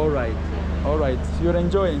 Yeah. All right. All right. You're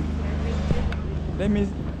enjoying. Let me.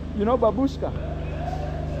 You know Babushka?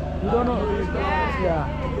 You don't know? Yeah.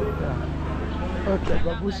 Okay,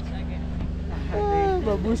 Babushka.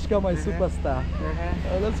 Babushka, my superstar.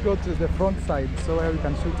 Let's go to the front side so where we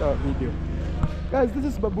can shoot our video. Guys, this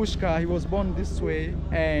is Babushka. He was born this way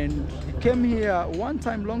and he came here one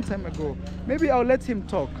time, long time ago. Maybe I'll let him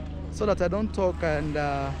talk so that I don't talk and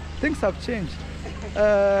things have changed.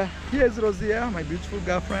 Here's Rosia, my beautiful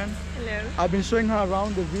girlfriend. Hello. I've been showing her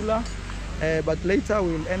around the villa, but later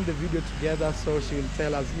we'll end the video together so she will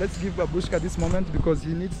tell us. Let's give Babushka this moment because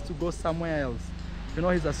he needs to go somewhere else. You know,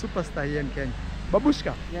 he's a superstar here in Kenya.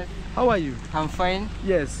 Babushka, Yes. how are you? I'm fine.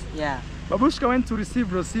 Yes. Yeah. Babushka went to receive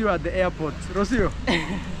Rocio at the airport. Rocio,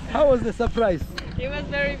 how was the surprise? It was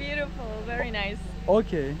very beautiful, very nice.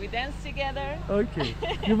 Okay. We danced together. Okay.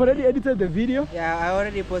 You've already edited the video? Yeah, I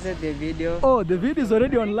already posted the video. Oh, the video is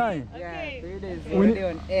already online. Yeah, the video is We already need-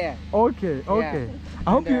 on air. Okay, okay. Yeah.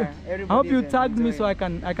 I hope And, you everybody's tagged me so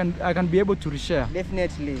enjoying. I can be able to reshare.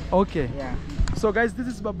 Definitely. Okay. Yeah. So guys, this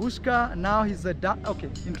is Babushka. Now he's a okay.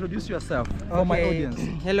 Introduce yourself for my audience.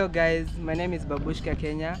 Hello guys, my name is Babushka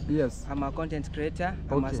Kenya. Yes. I'm a content creator.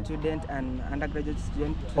 I'm a Okay. student and undergraduate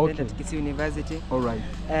student Okay. at Kisii University. All right.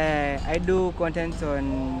 I do content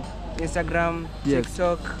on Instagram, Yes.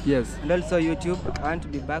 TikTok, Yes. and also YouTube. I want to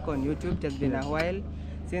be back on YouTube. It has been Yeah. a while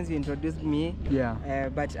since you introduced me. Yeah.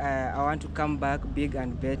 But I want to come back big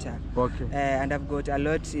and better. Okay. And I've got a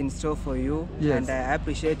lot in store for you. Yes. And I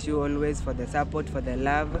appreciate you always for the support, for the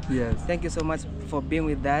love. Yes. Thank you so much for being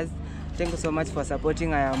with us. Thank you so much for supporting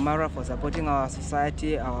Marwa, for supporting our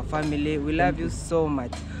society, our family. We love you so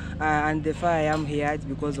much. And the fact I am here is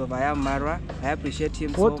because of Marwa. I appreciate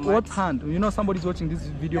him so much. What hand? You know, somebody's watching this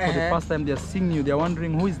video for the first time. They're seeing you. They're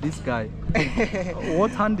wondering who is this guy.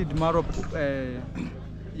 What hand did Marwa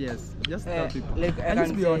Yes, just tell people. Like and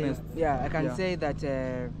just be honest. Yeah, I can say that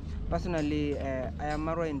personally,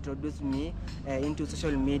 Marwa introduced me into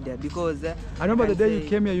social media because I remember the day you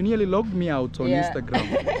came here, you nearly logged me out on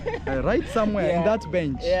Instagram. Right somewhere in that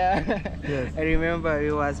bench. Yeah. Yes. I remember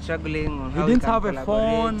we were struggling on how didn't we can have a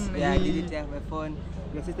phone. Yeah, I didn't have a phone.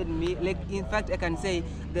 You assisted me. Like in fact, I can say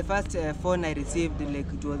the first phone I received, like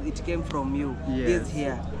it came from you. Yes. This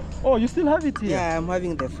here. Oh, you still have it here? Yeah, I'm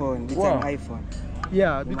having the phone. It's an iPhone.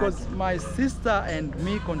 Yeah, because my sister and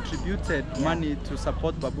me contributed money to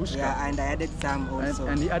support Babushka. Yeah, and I added some also.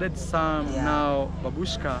 And he added some. Now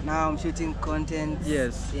Babushka. Now I'm shooting content.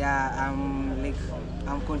 Yes. Yeah, I'm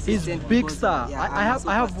consistent. He's big star. Yeah, I have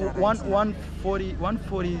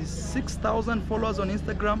 146,000 followers on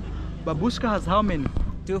Instagram. Babushka has how many?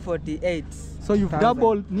 248. So you've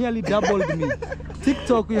nearly doubled me.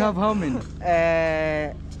 TikTok, you have how many?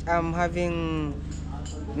 I'm having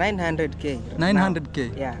 900k.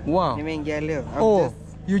 900k. Yeah. Wow.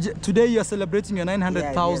 Today you are celebrating your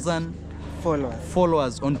 900,000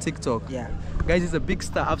 followers on TikTok. Yeah. Guys, he's a big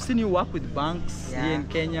star. I've seen you work with banks here in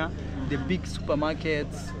Kenya, the big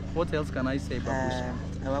supermarkets. What else can I say, Babushka?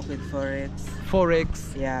 I work with Forex.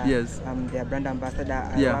 Yeah. Yes. I'm their brand ambassador.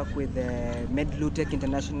 I work with the Medlutech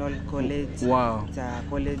International College. Wow. It's a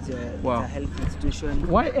college. It's a health institution.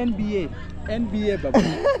 Why NBA? NBA,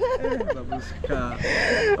 Babushka. Babushka.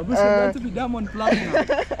 Babushka, you want to be Diamond Platinum.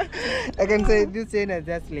 I can say this thing I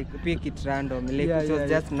just like pick it random. Like it was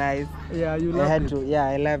just nice. Yeah, you loved it. Yeah,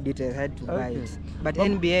 I loved it. I had to buy it. But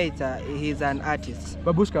NBA, he's an artist.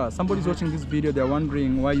 Babushka, somebody's watching this video. They're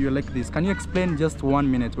wondering why you like this. Can you explain just 1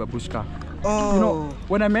 minute, Babushka? Oh. You know,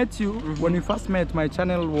 when I met you, when we first met, my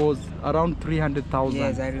channel was around 300,000.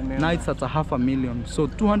 Yes, I remember. Now it's at 500,000. So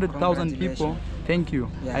 200,000 people. Thank you.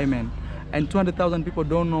 Yeah. Amen. And 200,000 people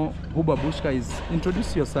don't know who Babushka is.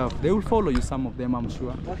 Introduce yourself. They will follow you, some of them, I'm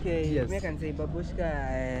sure. Okay, yes. I can say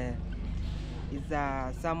Babushka is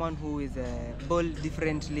someone who is bold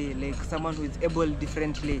differently, like someone who is able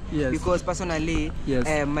differently. Yes. Because personally,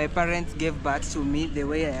 my parents gave birth to me the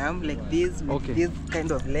way I am, like this, with this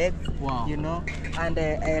kind of legs. Wow. You know, and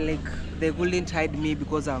they couldn't hide me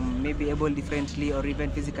because I'm maybe able differently or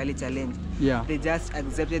even physically challenged. Yeah. They just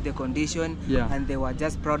accepted the condition, and they were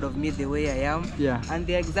just proud of me the way I am. Yeah. And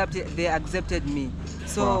they accepted me.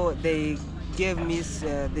 So they gave me,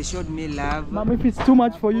 they showed me love. Mom, if it's too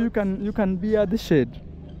much for you, you can be at the shade.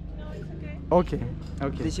 Okay.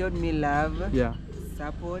 They showed me love,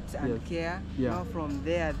 support and care. Now from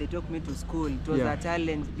there, they took me to school. It was a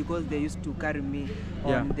challenge because they used to carry me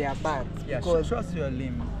on their backs. Yeah, because trust your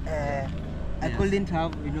limb. I couldn't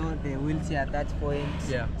have, the wheelchair at that point.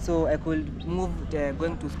 Yeah. So I could move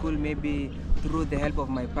going to school maybe through the help of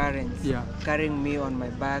my parents. Yeah. Carrying me on my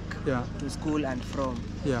back to school and from.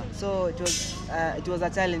 Yeah. So it was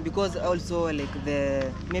a challenge because also like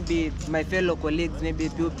maybe my fellow colleagues, maybe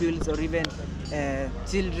pupils or even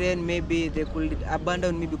children, maybe they could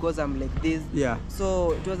abandon me because I'm like this. Yeah.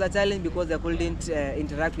 So it was a challenge because I couldn't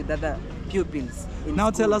interact with other pupils.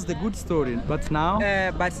 Now tell us the good story. But now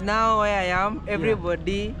where I am,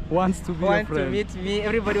 everybody wants to be a friend. to meet me.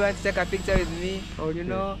 Everybody wants to take a picture with me. Okay. You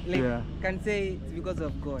know, can say it's because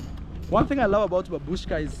of God. One thing I love about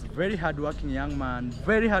Babushka is very hardworking young man,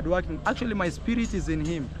 very hardworking. Actually, my spirit is in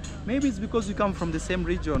him. Maybe it's because we come from the same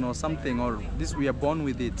region or something, or we are born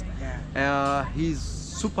with it. Yeah. He's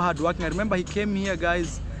super hardworking. I remember he came here,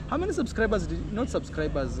 guys. How many subscribers not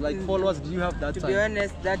subscribers, like followers did you have that time? To be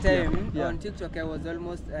honest, that time on TikTok I was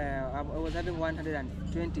almost, I was having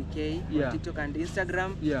 120k on TikTok and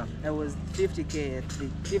Instagram. Yeah. I was 50k,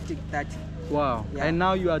 50, 30. Wow. Yeah. And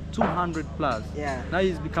now you are 200 plus. Yeah. Now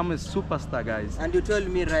he's become a superstar, guys. And you told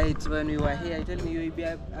me when we were here, you told me you will be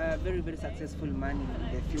a very, very successful man in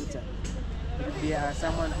the future. You will be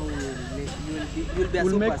someone who will be a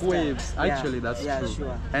superstar. Make waves. Actually, that's true.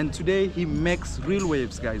 Sure. And today he makes real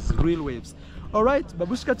waves, guys. Real waves. All right,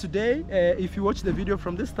 Babushka, today, if you watch the video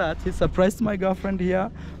from the start, he surprised my girlfriend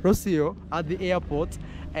here, Rocio, at the airport.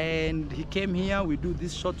 And he came here. We do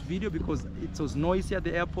this short video because it was noisy at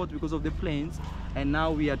the airport because of the planes. And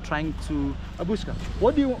now we are trying to... Babushka,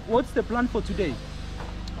 what's the plan for today?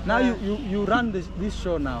 Now you run this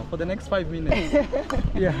show now for the next 5 minutes.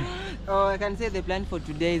 Yeah. Oh, I can say the plan for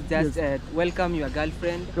today is just welcome your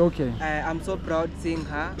girlfriend. Okay. I'm so proud seeing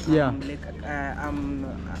her. Yeah.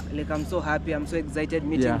 I'm so happy. I'm so excited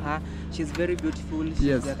meeting her. She's very beautiful.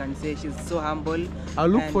 I can say she's so humble. I'll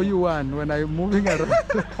look for you one when I'm moving around.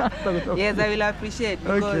 Yes, I will appreciate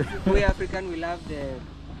because we African we love the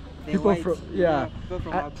people white, from people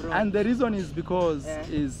from abroad. And the reason is because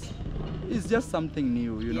it's just something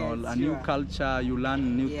new, you know, Yes, a new sure. culture. You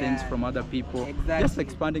learn new things Yeah. from other people. Exactly. Just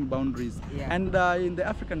expanding boundaries. Yeah. And in the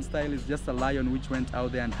African style, it's just a lion which went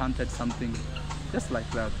out there and hunted something, just like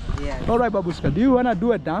that. Yeah. All right, Babushka, do you wanna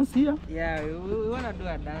do a dance here? Yeah, we wanna do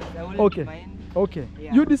a dance. I wouldn't Okay. mind. Okay.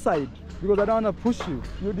 Yeah. You decide, because I don't wanna push you.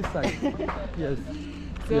 You decide. Yes.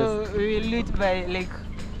 So Yes. we will do it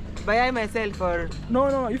by I myself or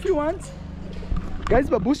No, if you want. Guys,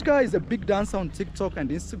 Babushka is a big dancer on TikTok and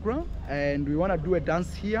Instagram, and we want to do a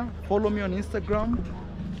dance here. Follow me on Instagram.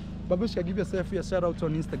 Babushka, give yourself a shout out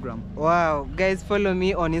on Instagram. wow, guys, follow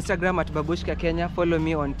me on Instagram at Babushka Kenya. Follow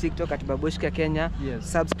me on TikTok at Babushka Kenya. Yes.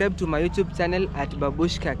 Subscribe to my YouTube channel at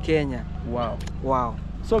Babushka Kenya. Wow. Wow.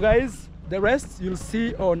 So guys, the rest you'll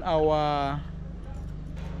see on our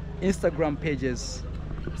Instagram pages.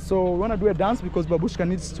 So we want to do a dance because Babushka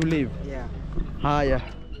needs to leave. Yeah. Hiya.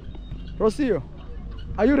 Rocio,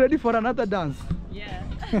 are you ready for another dance? Yeah.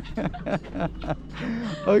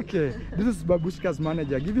 Okay, this is Babushka's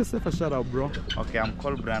manager. Give yourself a shout out, bro. Okay, I'm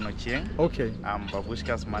called Brian Ochieng. Okay. I'm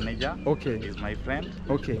Babushka's manager. Okay. He's my friend.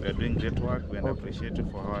 Okay. We're doing great work. We Okay. appreciate you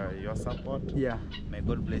for your support. Yeah. May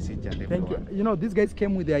God bless each and Thank you. everyone. You know, these guys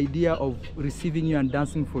came with the idea of receiving you and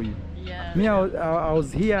dancing for you. Yeah. Me, I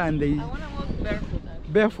was here and they... I wanna walk barefoot.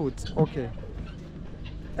 Barefoot, okay.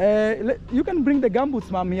 You can bring the gumboots,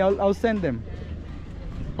 mommy. I'll send them.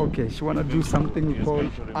 Okay, she wanna do something we Yes, call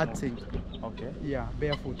going to remove. arting. Okay. Yeah,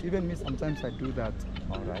 barefoot. Even me, sometimes I do that.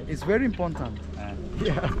 All right. It's very important.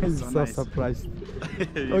 Yeah, he's so nice. surprised.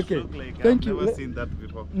 You Okay, look like thank I've you. never seen that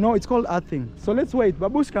before. No, it's called arting. So let's wait,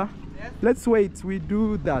 Babushka. Yes. Let's wait. We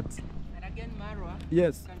do that. And again, Marwa.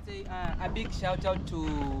 Yes. Can say a big shout out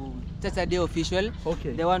to Saturday official.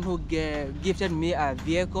 Okay. The one who gifted me a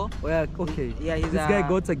vehicle. Well, okay. Yeah, he's this guy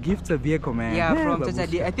got a gift, a vehicle, man. Yeah, from Babushka.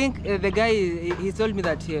 Saturday. I think the guy he told me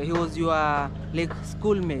that he was your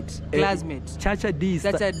schoolmate, classmate. Chacha D.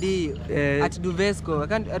 Saturday at Duvesco.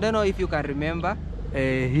 I don't know if you can remember.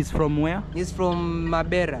 He's from where? He's from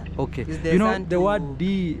Mabera. Okay. He's the You know, son the to- word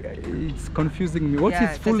D, it's confusing me. What's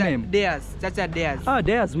his full name? Deas. Chacha Deas. Ah,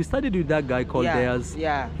 Deas. We studied with that guy called Yeah, Deas.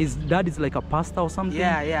 yeah. His dad is like a pastor or something.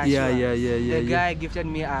 Yeah, sure. Yeah. The guy gifted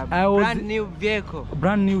me a I was- brand new vehicle.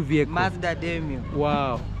 Brand new vehicle. Mazda Demio.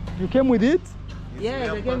 Wow. You came with it?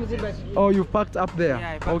 Yeah, I came with it, but Oh, you parked up there?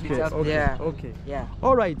 Yeah, I parked okay, it up okay, there. Okay. yeah.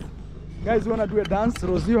 All right. Guys, we want to do a dance.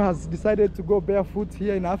 Rocio has decided to go barefoot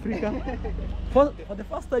here in Africa. for the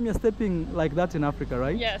first time you're stepping like that in Africa,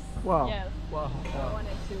 right? Yes. Wow. Yes. Wow. I wanted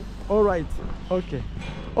to. All right. Okay.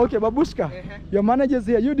 Okay, Babushka. Your manager's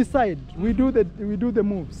here. You decide. We do the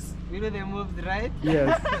moves. You know the moves, right?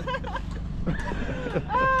 Yes.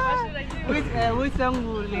 What should I do? Which song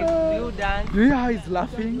will you dance? You hear how he's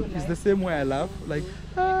laughing? It's the same way I laugh. Like,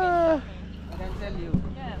 ah. I can tell you.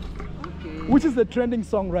 Yeah. Okay. Which is the trending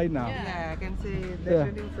song right now? Yeah, I can say the Yeah.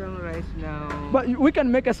 trending song right now. But we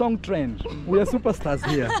can make a song trend. We are superstars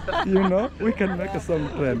here. You know, we can make a song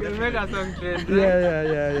trend. We'll make a song trend, right? Yeah.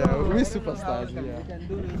 We I don't know how superstars we can here.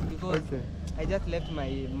 do it because Okay. I just left my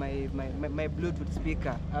Bluetooth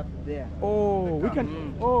speaker up there. Oh, we can.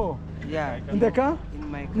 Mm. Oh, Yeah. in the car?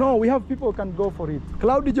 In my car. No, we have people who can go for it.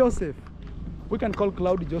 Cloudy Joseph. We can call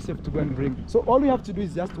Cloudy Joseph to go and bring. So all we have to do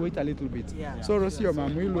is just wait a little bit. Yeah. So Rocio,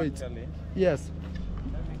 ma'am, we'll wait. Actually, Yes.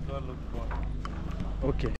 let me go look for.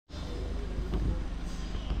 Okay.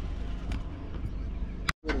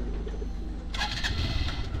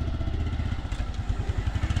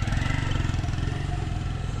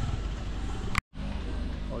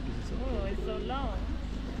 Oh, it's so long.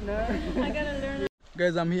 I gotta learn.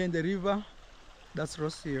 Guys, I'm here in the river. That's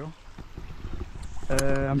Rocio.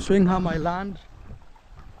 I'm showing her my land,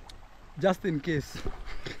 just in case.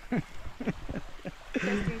 Just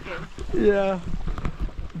in case. Yeah.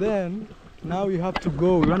 Then now we have to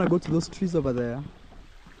go. We wanna go to those trees over there.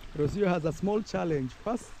 Rocio has a small challenge.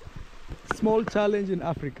 First small challenge in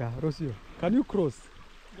Africa. Rocio, can you cross?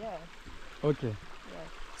 Yeah. Okay.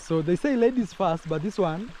 So they say ladies first, but this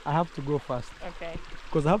one I have to go first Okay.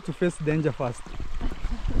 because I have to face danger first.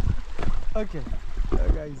 Okay.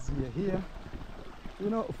 Guys, we are here. You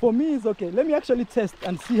know, for me it's okay. Let me actually test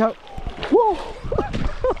and see how.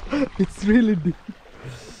 Whoa! It's really deep.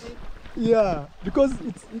 Yeah, because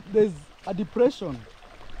there's a depression.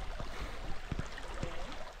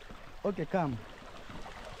 Okay, come.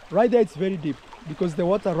 Right there it's very deep because the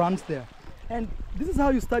water runs there. And this is how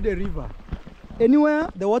you study a river. Anywhere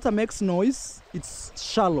the water makes noise, it's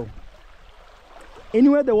shallow.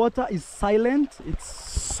 Anywhere the water is silent, it's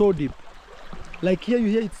so deep. Like here you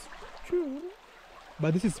hear it's,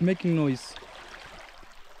 but this is making noise.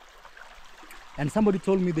 And somebody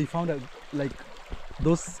told me they found like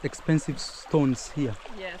those expensive stones here.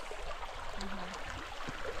 Yes.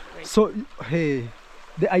 Wait. So, hey,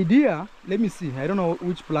 the idea, let me see. I don't know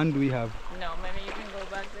which plan do we have. No, maybe you can go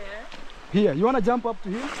back there. Here, you want to jump up to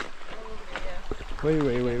here?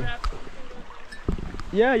 Probably, yeah.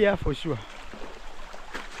 Wait. Yeah, for sure.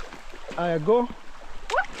 I go.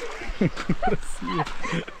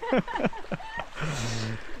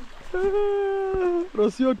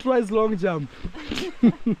 Rocio tries long jump.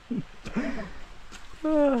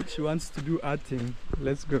 She wants to do arting.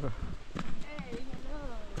 Let's go. Hey, hello.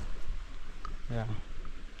 Yeah.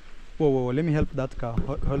 Whoa, let me help that car.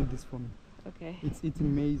 Hold this for me. Okay. It's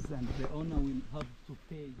eating maize and the owner will have to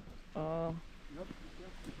pay. Oh. Yep.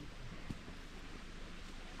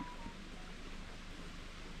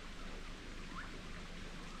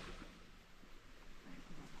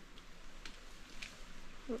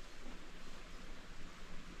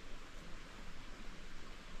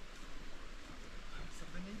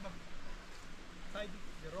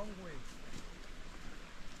 The wrong way,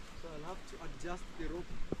 so I'll have to adjust the rope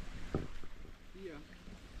here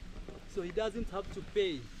so he doesn't have to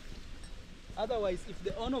pay. Otherwise, if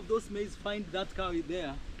the owner of those maize find that cow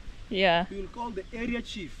there, Yeah. he will call the area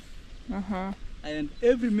chief, Uh-huh. and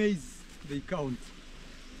every maize they count.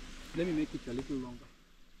 Let me make it a little longer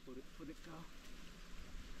for the cow.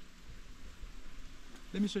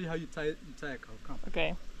 Let me show you how you tie a cow. Come.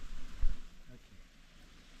 Okay.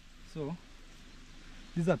 So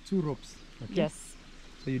these are 2 ropes. Okay? Yes.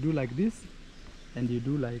 So you do like this and you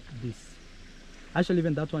do like this. Actually,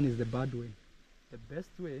 even that one is the bad way. The best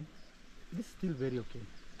way, this is still very okay.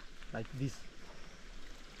 Like this.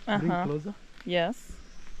 Bring closer. Yes.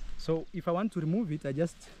 So if I want to remove it, I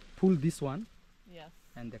just pull this one Yes.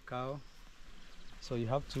 and the cow. So you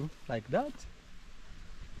have to like that,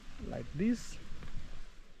 like this.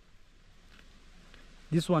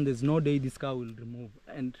 This one, there's no day this cow will remove.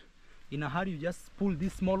 And in a hurry, you just pull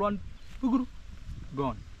this small one,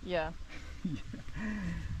 gone. Yeah.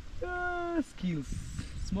 Skills,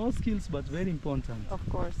 small skills, but very important. Of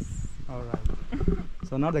course. All right.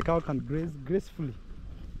 So now the cow can graze gracefully.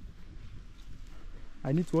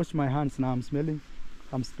 I need to wash my hands now. I'm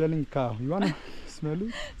smelling cow. You wanna smell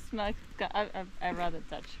it? Smell. I'd rather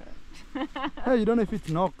touch her. Hey, you don't know if it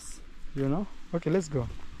knocks, you know? Okay, let's go.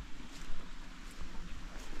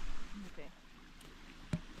 Okay.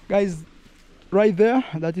 Guys, right there,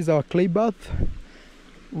 that is our clay bath.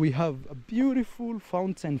 We have a beautiful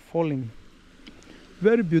fountain falling.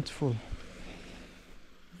 Very beautiful.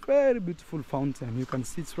 Very beautiful fountain. You can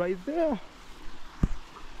see it's right there.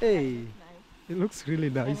 Hey, Nice. it looks really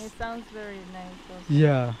And nice. it sounds very nice also.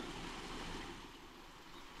 Yeah.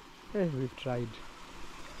 Hey, we've tried.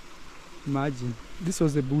 Imagine, this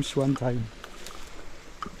was a bush one time.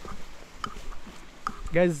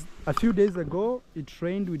 Guys, a few days ago, it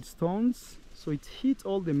rained with stones, so it hit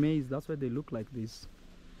all the maize. That's why they look like this.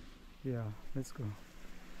 Yeah, let's go.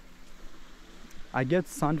 I get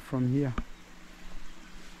sand from here.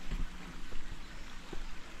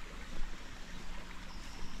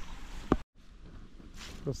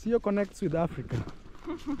 Rocio connects with Africa.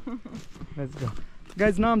 Let's go.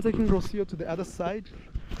 Guys, now I'm taking Rocio to the other side.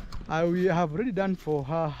 We have already done for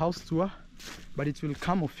her house tour, but it will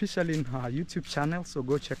come officially in her YouTube channel, so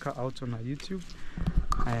go check her out on her YouTube.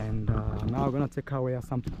 And now we're gonna take her where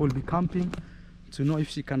some people will be camping to know if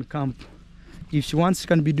she can camp. If she wants, she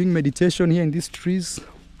can be doing meditation here in these trees.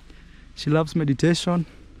 She loves meditation.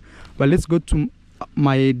 But let's go to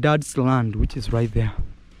my dad's land, which is right there.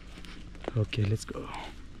 Okay, let's go.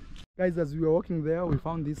 Guys, as we were walking there, we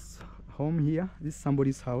found this home here. This is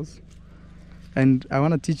somebody's house. And I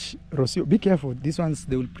want to teach Rocio, be careful, these ones,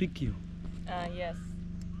 they will prick you. Yes.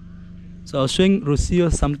 So I was showing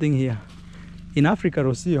Rocio something here. In Africa,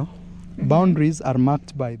 Rocio, boundaries are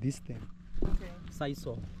marked by this thing. Okay.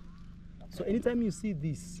 Sisal. So anytime you see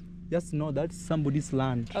this, just know that's somebody's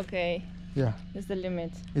land. Okay. Yeah. It's the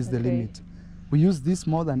limit. It's the limit. We use this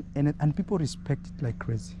more than any, and people respect it like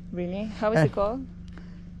crazy. Really? How is it called?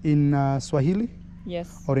 In Swahili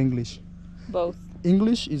Yes. or English? Both.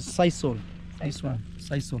 English is sisal. This one,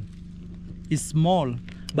 sisal. It's small,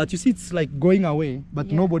 but you see it's like going away, but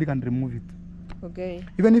nobody can remove it. Okay.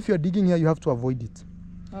 Even if you're digging here, you have to avoid it.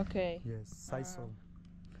 Okay. Yes, sisal.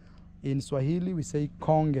 In Swahili, we say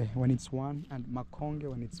konge when it's one and makonge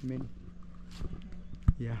when it's many.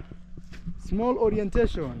 Yeah. Small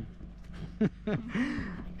orientation.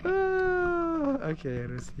 Okay,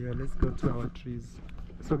 let's go to our trees.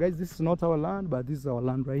 So guys, this is not our land, but this is our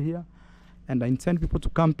land right here. And I intend people to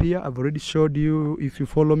camp here. I've already showed you if you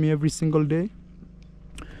follow me every single day.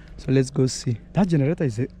 So let's go see. That generator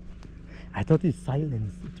is I thought it's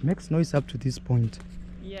silent. It makes noise up to this point.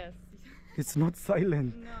 Yes. It's not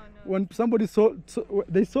silent. No, When somebody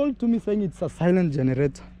they sold to me saying it's a silent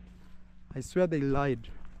generator. I swear they lied.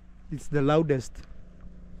 It's the loudest.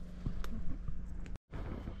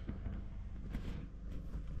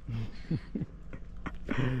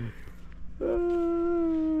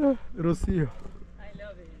 Rocio. I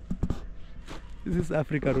love it. This is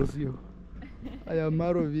Africa, Rocio. I am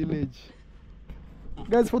Marwa village.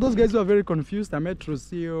 Guys, for those guys who are very confused, I met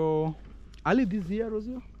Rocio early this year,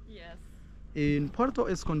 Rocio? Yes. In Puerto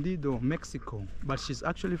Escondido, Mexico, but she's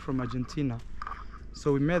actually from Argentina.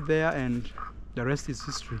 So we met there and the rest is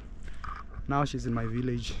history. Now she's in my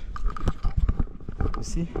village. You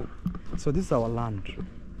see? So this is our land.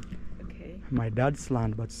 Okay. My dad's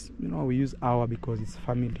land, but you know, we use our because it's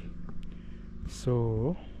family.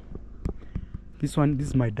 So this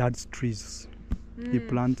is my dad's trees. He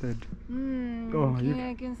planted.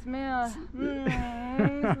 I can smell. It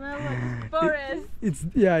smells like forest. It's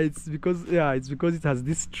because it has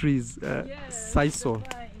these trees, sisal,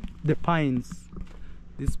 the pines,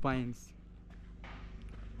 these pines.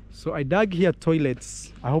 So I dug here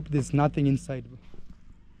toilets. I hope there's nothing inside.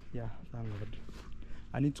 Yeah, thank God.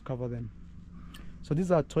 I need to cover them. So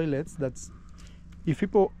these are toilets. That's if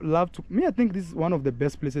people love to. I think this is one of the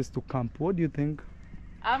best places to camp. What do you think?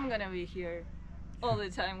 I'm gonna be here all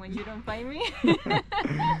the time when you don't find me.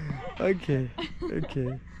 Okay.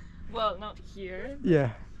 Well, not here.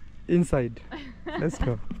 Yeah, inside. Let's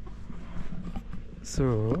go.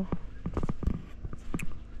 So,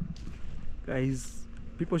 guys,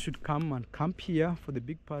 people should come and camp here for the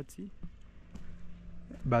big party.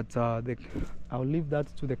 But I'll leave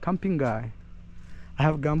that to the camping guy. I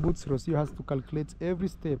have gumboots. Rocio has to calculate every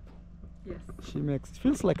step Yes. she makes. It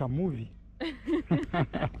feels like a movie.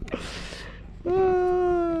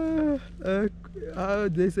 How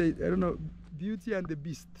they say, I don't know, Beauty and the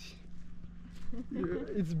Beast.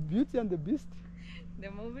 It's Beauty and the Beast?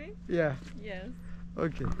 The movie? Yeah. Yes.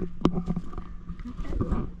 Okay.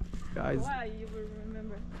 Guys. Why you will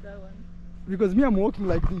remember that one? Because me, I'm walking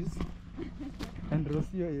like this. And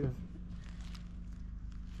Rocio is.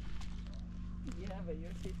 Yeah, but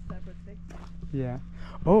your feet are protected. Yeah.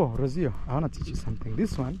 Oh, Rocio, I want to teach you something.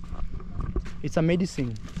 This one, it's a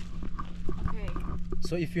medicine. Okay.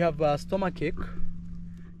 So if you have a stomachache,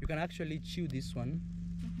 you can actually chew this one.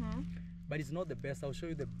 But it's not the best. I'll show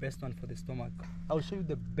you the best one for the stomach. I'll show you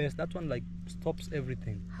the best. That one like stops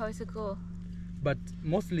everything. How is it called? But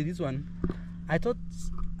mostly this one, I thought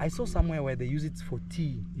I saw somewhere where they use it for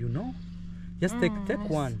tea, you know? Just take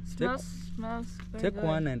one. Smells very Take good.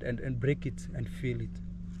 one and break it and feel it.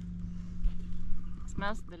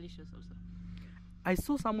 Smells delicious also. I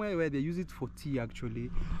saw somewhere where they use it for tea actually.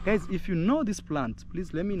 Guys, if you know this plant,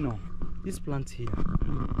 please let me know. This plant here.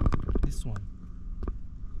 This one.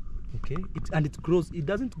 Okay? It grows. It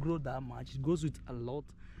doesn't grow that much. It grows with a lot.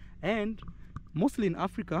 And mostly in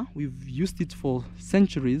Africa, we've used it for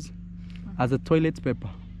centuries as a toilet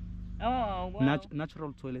paper. Oh, wow.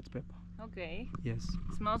 Natural toilet paper. Okay. Yes.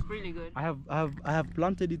 Smells really good. I have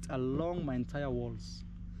planted it along my entire walls,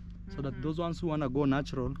 so that those ones who wanna go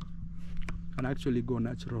natural can actually go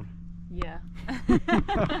natural. Yeah.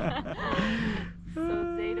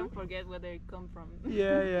 So they don't forget where they come from.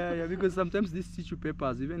 Yeah. Because sometimes these tissue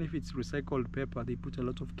papers, even if it's recycled paper, they put a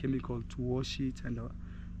lot of chemical to wash it, and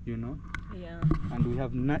you know. Yeah. And we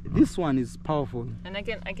have this one is powerful. And I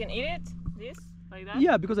can eat it. This like that.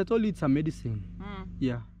 Yeah, because I told you it's a medicine.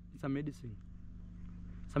 Yeah. It's a medicine.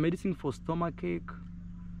 It's a medicine for stomachache.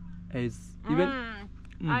 Is even.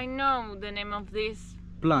 I know the name of this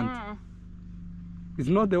plant. It's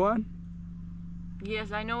not the one?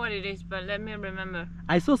 Yes, I know what it is, but let me remember.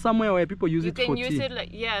 I saw somewhere where people use it for tea. You can use it like,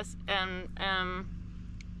 yes, and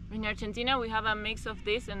in Argentina we have a mix of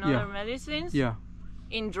this and other medicines. Yeah.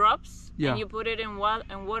 In drops, yeah. And you put it in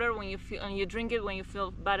water when you feel, and you drink it when you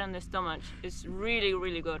feel bad on the stomach. It's really,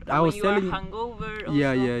 really good. I was telling you are hungover. Also.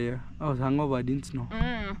 Yeah. I was hungover. I didn't know.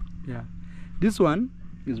 Yeah. This one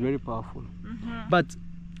is very powerful. But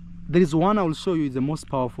there is one I will show you is the most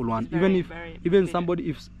powerful one.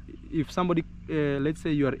 If somebody let's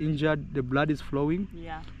say you are injured, the blood is flowing.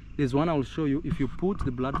 Yeah. There's one I will show you. If you put,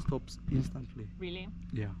 the blood stops instantly. Really?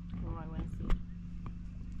 Yeah. Oh, I want to see.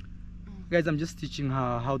 Guys, I'm just teaching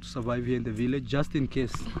her how to survive here in the village, just in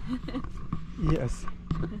case. Yes.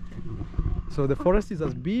 So the forest is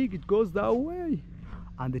as big, it goes that way.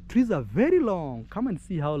 And the trees are very long. Come and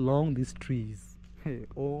see how long these trees. Hey,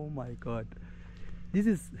 oh my God. This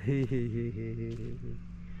is,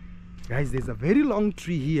 Guys, there's a very long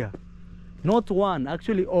tree here. Not one,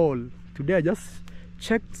 actually all. Today I just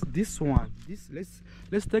checked this one.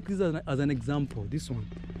 Let's take this as an example. This one.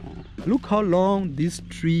 Look how long this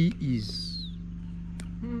tree is.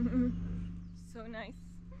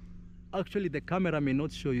 Actually, the camera may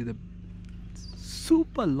not show you the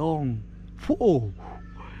super long. Oh.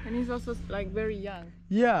 And he's also like very young.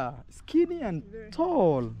 Yeah, skinny and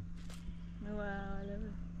tall. Wow, I love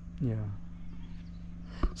it. Yeah.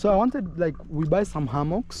 So I wanted, like, we buy some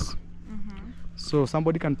hammocks. So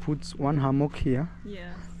somebody can put one hammock here.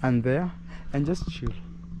 Yeah. And there, and just chill.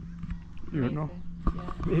 You Amazing. know,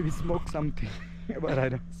 Yeah. maybe smoke something, but I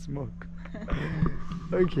don't smoke.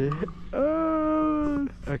 Okay.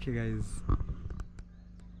 Okay, guys.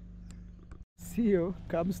 CEO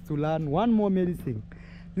comes to learn one more medicine.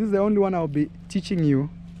 This is the only one I'll be teaching you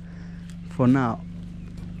for now.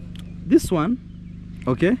 This one,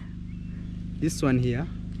 okay? This one here.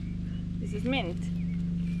 This is mint.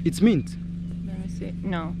 It's mint. Let me see.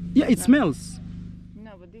 No. Yeah, it No. smells.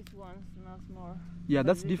 No, but this one smells more. Yeah, But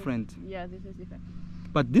that's this is- different. yeah, this is different.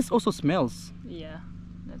 But this also smells. Yeah.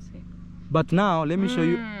 Let's see. But now let me show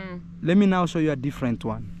you. Let me now show you a different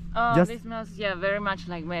one. Oh, Just this smells, yeah, very much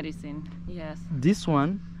like medicine. Yes. this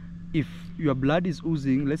one, if your blood is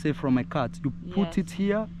oozing, let's say from a cut, you put Yes. it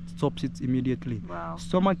here, stops it immediately. Wow.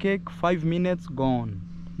 Stomachache, 5 minutes, gone.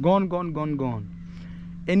 Gone, gone, gone, gone.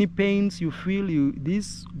 Any pains you feel,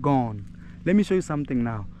 this, gone. Let me show you something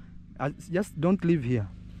now. Just don't leave here.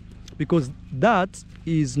 Because that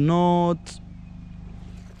is not,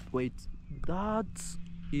 wait, that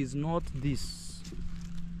is not this.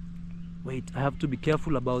 Wait, I have to be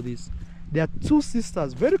careful about this. There are two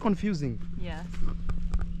sisters, very confusing. Yes.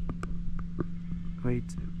 Wait.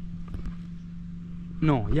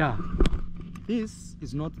 No, yeah. This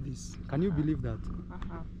is not this. Can you believe that?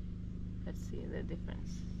 Let's see the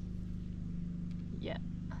difference. Yeah.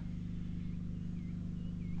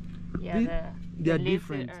 Yeah, They are the leaves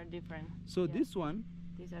different. are different. So Yeah. this one,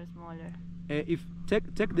 These are smaller. if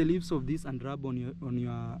take the leaves of this and rub on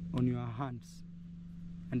your hands,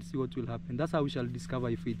 and see what will happen. That's how we shall discover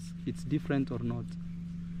if it's different or not.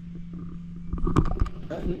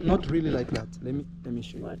 Not really like that. Let me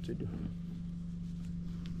show you what to do.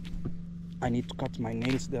 I need to cut my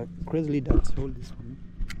nails. They're crazily that. Hold this for me.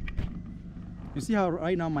 You see how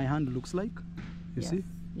right now my hand looks like? You Yes. see?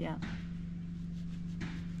 Yeah.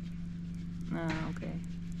 Okay.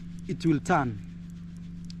 It will turn.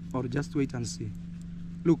 Or just wait and see.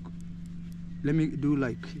 Look. Let me do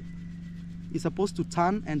like. It's supposed to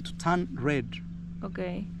turn and to turn red.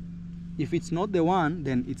 Okay. If it's not the one,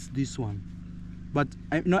 then it's this one. But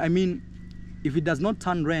I mean, if it does not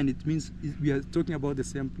turn red, it means we are talking about the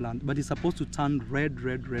same plant. But it's supposed to turn red,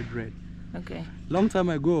 red, red, red. Okay. Long time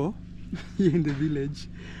ago, here in the village,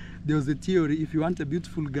 there was a theory: if you want a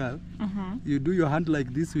beautiful girl, you do your hand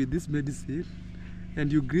like this with this medicine,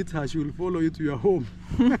 and you greet her, she will follow you to your home.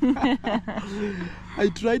 I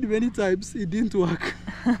tried many times, it didn't work.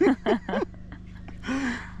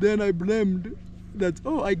 Then I blamed that,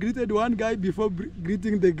 oh, I greeted one guy before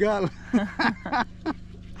greeting the girl.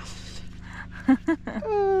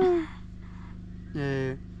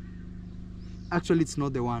 Actually, it's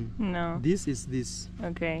not the one. No. This is this.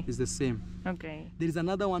 Okay. It's the same. Okay. There is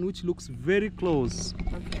another one which looks very close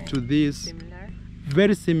Okay. to this. Similar.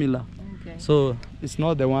 Very similar. Okay. So it's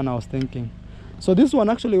not the one I was thinking. So this one,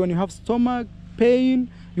 actually, when you have stomach pain,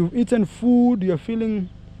 you've eaten food, you're feeling,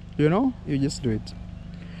 you just do it.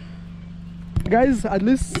 Guys, at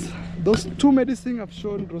least those two medicines I've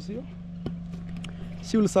shown Rocio,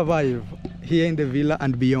 she will survive here in the villa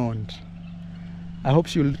and beyond. I hope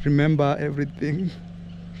she will remember everything.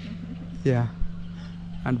 Yeah.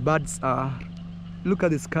 And birds are, look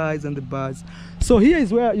at the skies and the birds. So here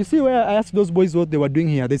is where, you see where I asked those boys what they were doing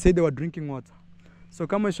here. They said they were drinking water. So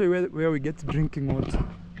come and show you where we get drinking water.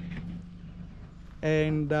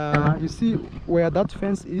 And you see where that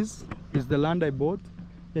fence is the land I bought.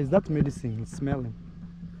 Yes, that medicine, it's smelling.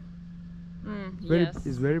 Yes.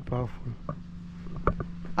 It's very powerful.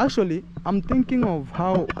 Actually, I'm thinking of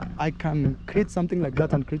how I can create something like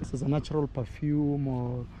that and create it as a natural perfume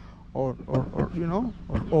or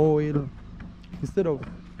oil instead of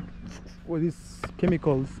all these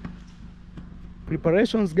chemicals.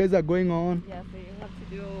 Preparations, guys, are going on. Yeah, so you have to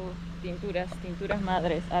do tinturas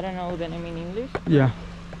madres. I don't know the name in English. Yeah.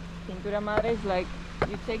 Tintura madre is like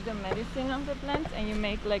you take the medicine of the plants and you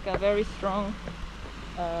make like a very strong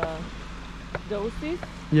doses.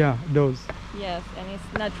 Yeah, those. Yes, and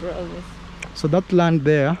it's natural. So that land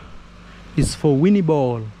there is for Winnie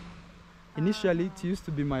Ball. Initially, it used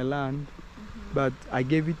to be my land, but I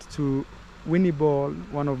gave it to Winnie Ball,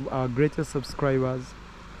 one of our greatest subscribers,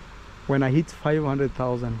 when I hit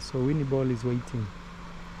 500,000. So Winnie Ball is waiting.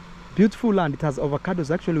 Beautiful land. It has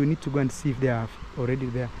avocados. Actually, we need to go and see if they are already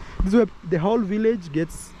there. This is where the whole village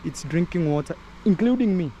gets its drinking water,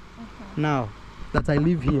 including me, now that I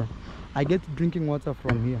live here. I get drinking water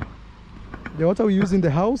from here. The water we use in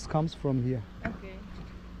the house comes from here. Okay.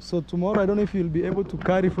 So tomorrow, I don't know if you'll be able to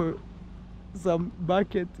carry for some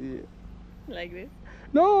bucket here. Like this?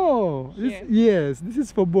 No, Here. Yes, this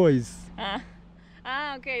is for boys.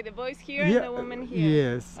 Okay, the boys here and the woman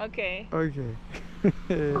here. Yes. Okay. Okay.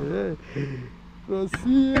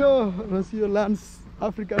 Rocio learns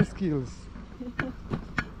African skills.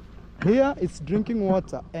 Here it's drinking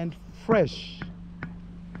water and fresh.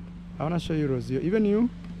 I want to show you, Rocio. Even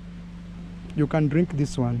you can drink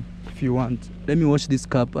this one if you want. Let me wash this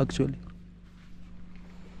cup actually.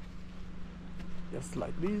 Just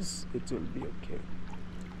like this, it will be okay.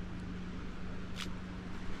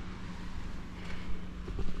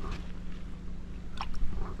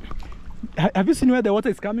 Have you seen where the water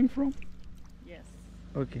is coming from? Yes.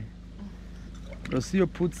 Okay.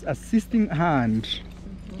 Rocio puts assisting hand.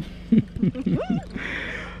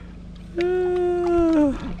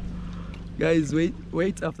 Guys,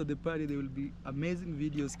 wait after the party. There will be amazing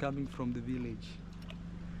videos coming from the village.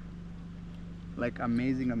 Like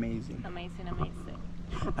amazing. Amazing.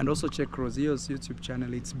 And also check Rocio's YouTube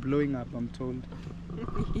channel. It's blowing up, I'm told.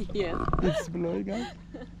 Yes. It's blowing up?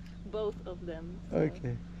 Both of them. So.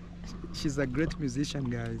 Okay. She's a great musician,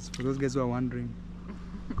 guys, for those guys who are wondering.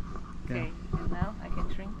 Okay, and now I can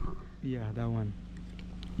drink? Yeah, that one.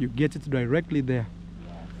 You get it directly there.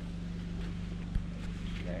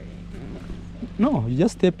 No, you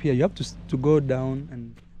just step here. You have to go down.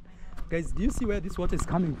 And guys, do you see where this water is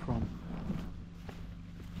coming from?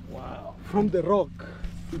 Wow. From the rock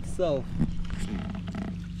itself.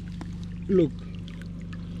 Look.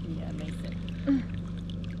 Yeah, amazing.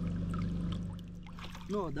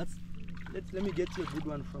 No, that's... Let me get you a good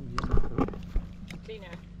one from here.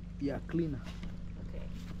 Cleaner? Yeah, cleaner. Okay.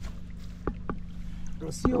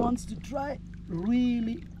 Rocio wants to try.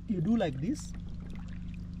 Really, you do like this.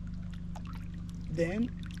 Then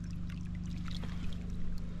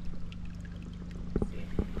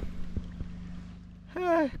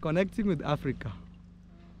connecting with Africa.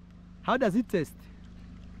 How does it taste?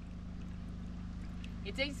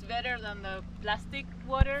 It tastes better than the plastic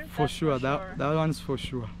water. For sure, that one's for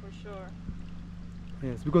sure. For sure.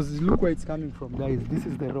 Yes, because look where it's coming from, guys. This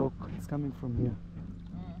is the rock. It's coming from here.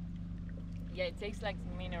 Yeah, it tastes like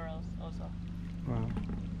minerals also. Wow.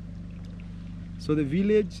 So the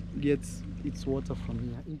village gets its water from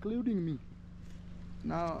here, including me.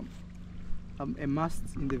 Now I'm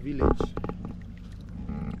immersed in the village.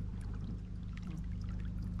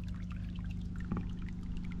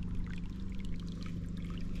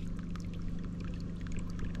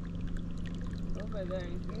 Over there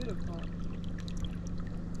is beautiful.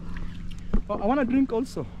 Oh, I want to drink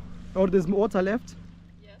also. Or there's water left?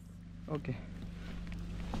 Yes. Okay.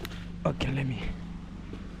 Okay, let me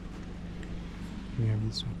have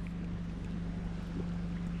this one.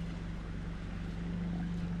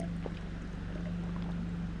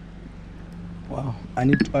 Wow, I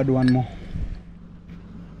need to add one more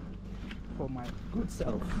for my good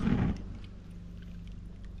self.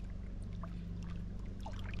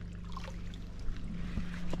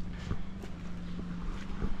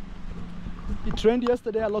 It rained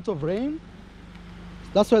yesterday, a lot of rain.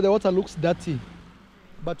 That's why the water looks dirty.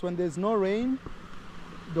 But when there's no rain,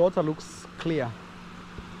 the water looks clear.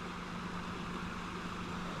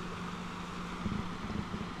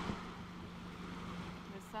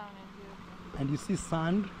 The sound is beautiful. And you see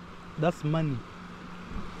sand, that's money.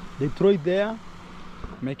 They throw it there,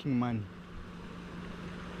 making money.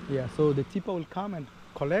 Yeah, so the tipper will come and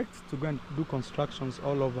collect to go and do constructions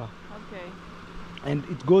all over. Okay. And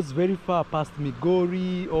it goes very far past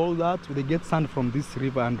Migori, all that. They get sand from this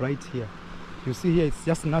river, and right here. You see here, it's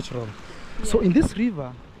just natural. Yeah. So in this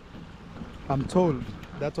river, I'm told,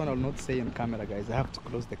 that one I'll not say on camera, guys. I have to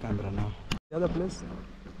close the camera now. The other place?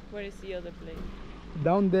 Where is the other place?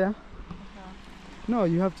 Down there. No,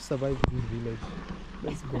 you have to survive this village.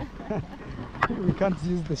 Let's go. We can't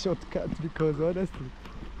use the shortcut because honestly,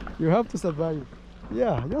 you have to survive.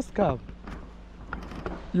 Yeah, just come.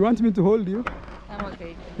 You want me to hold you? I'm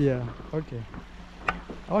okay. Yeah, okay.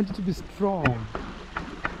 I want you to be strong.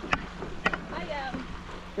 I am.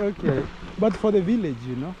 Okay, but for the village,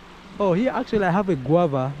 you know. Oh, here actually I have a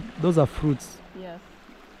guava. Those are fruits. Yes.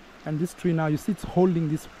 And this tree now, you see it's holding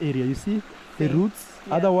this area. You see the roots?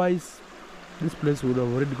 Yeah. Otherwise, this place would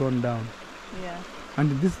have already gone down. Yeah.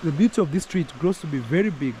 And the beauty of this tree, it grows to be very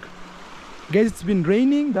big. Guys, it's been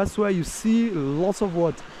raining. That's why you see lots of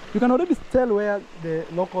water. You can already tell where the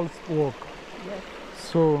locals walk. Yes.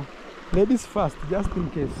 So, ladies first, just in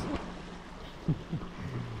case.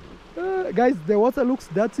 Guys, the water looks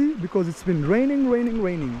dirty because it's been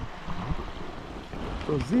raining.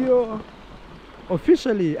 Rocio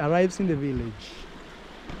officially arrives in the village.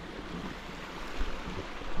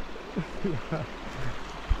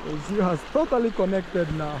 Rocio has totally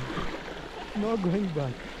connected now. No going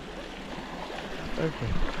back. Okay.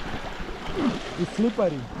 It's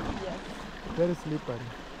slippery. Yes. Very slippery.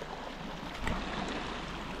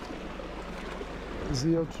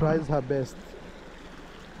 Rocio tries her best.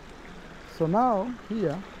 So now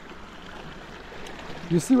here,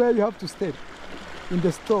 you see where you have to step in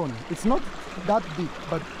the stone. It's not that deep,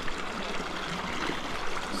 but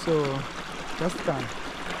so just stand.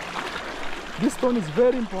 This stone is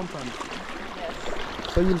very important.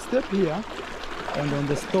 Yes. So you'll step here and on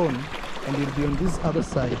the stone, and you'll be on this other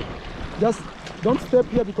side. Just don't step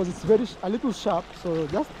here because it's very a little sharp. So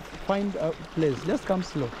just find a place. Just come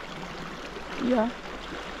slow. Yeah.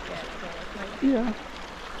 Yeah.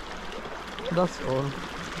 That's all.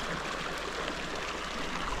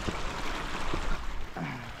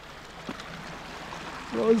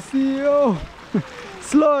 Rocio.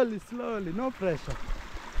 Slowly, slowly, no pressure.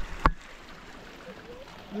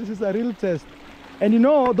 This is a real test. And you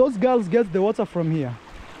know, those girls get the water from here.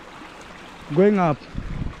 Going up.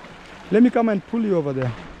 Let me come and pull you over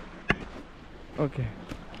there. Okay.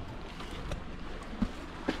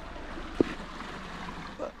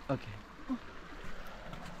 Okay.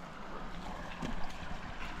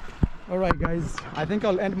 Alright guys, I think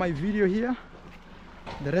I'll end my video here.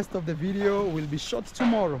 The rest of the video will be shot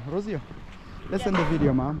tomorrow. Rocio, let's end the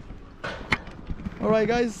video, ma'am. Alright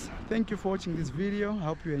guys, thank you for watching this video. I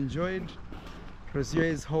hope you enjoyed. Rocio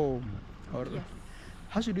is home. Or Yes.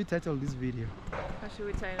 how should we title this video? How should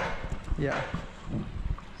we title? Yeah.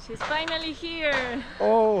 She's finally here.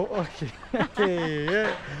 Oh, okay. Okay.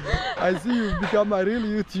 Yeah. I see you've become a real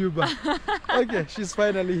YouTuber. Okay, she's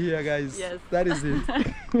finally here, guys. Yes. That is it.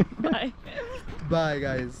 Bye. Bye,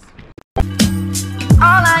 guys.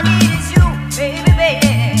 All I need is you, baby, baby.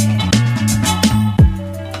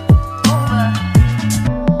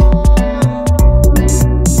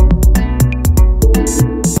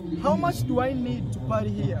 How much do I need to party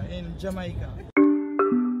here in Jamaica?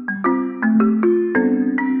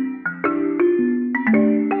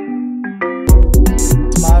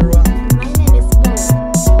 Marwa. My name is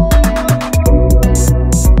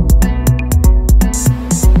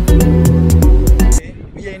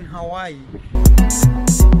We are in Hawaii.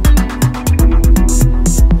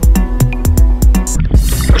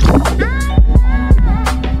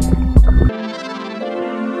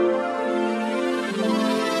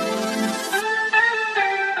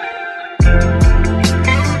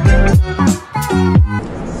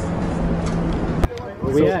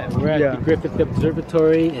 We're at the Griffith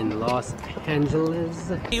Observatory in Los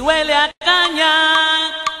Angeles.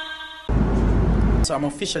 So I'm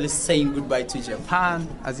officially saying goodbye to Japan.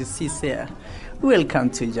 As you see here, welcome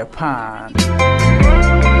to Japan.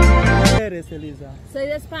 ¿Eres, Elisa? Soy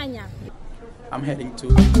de España. I'm heading to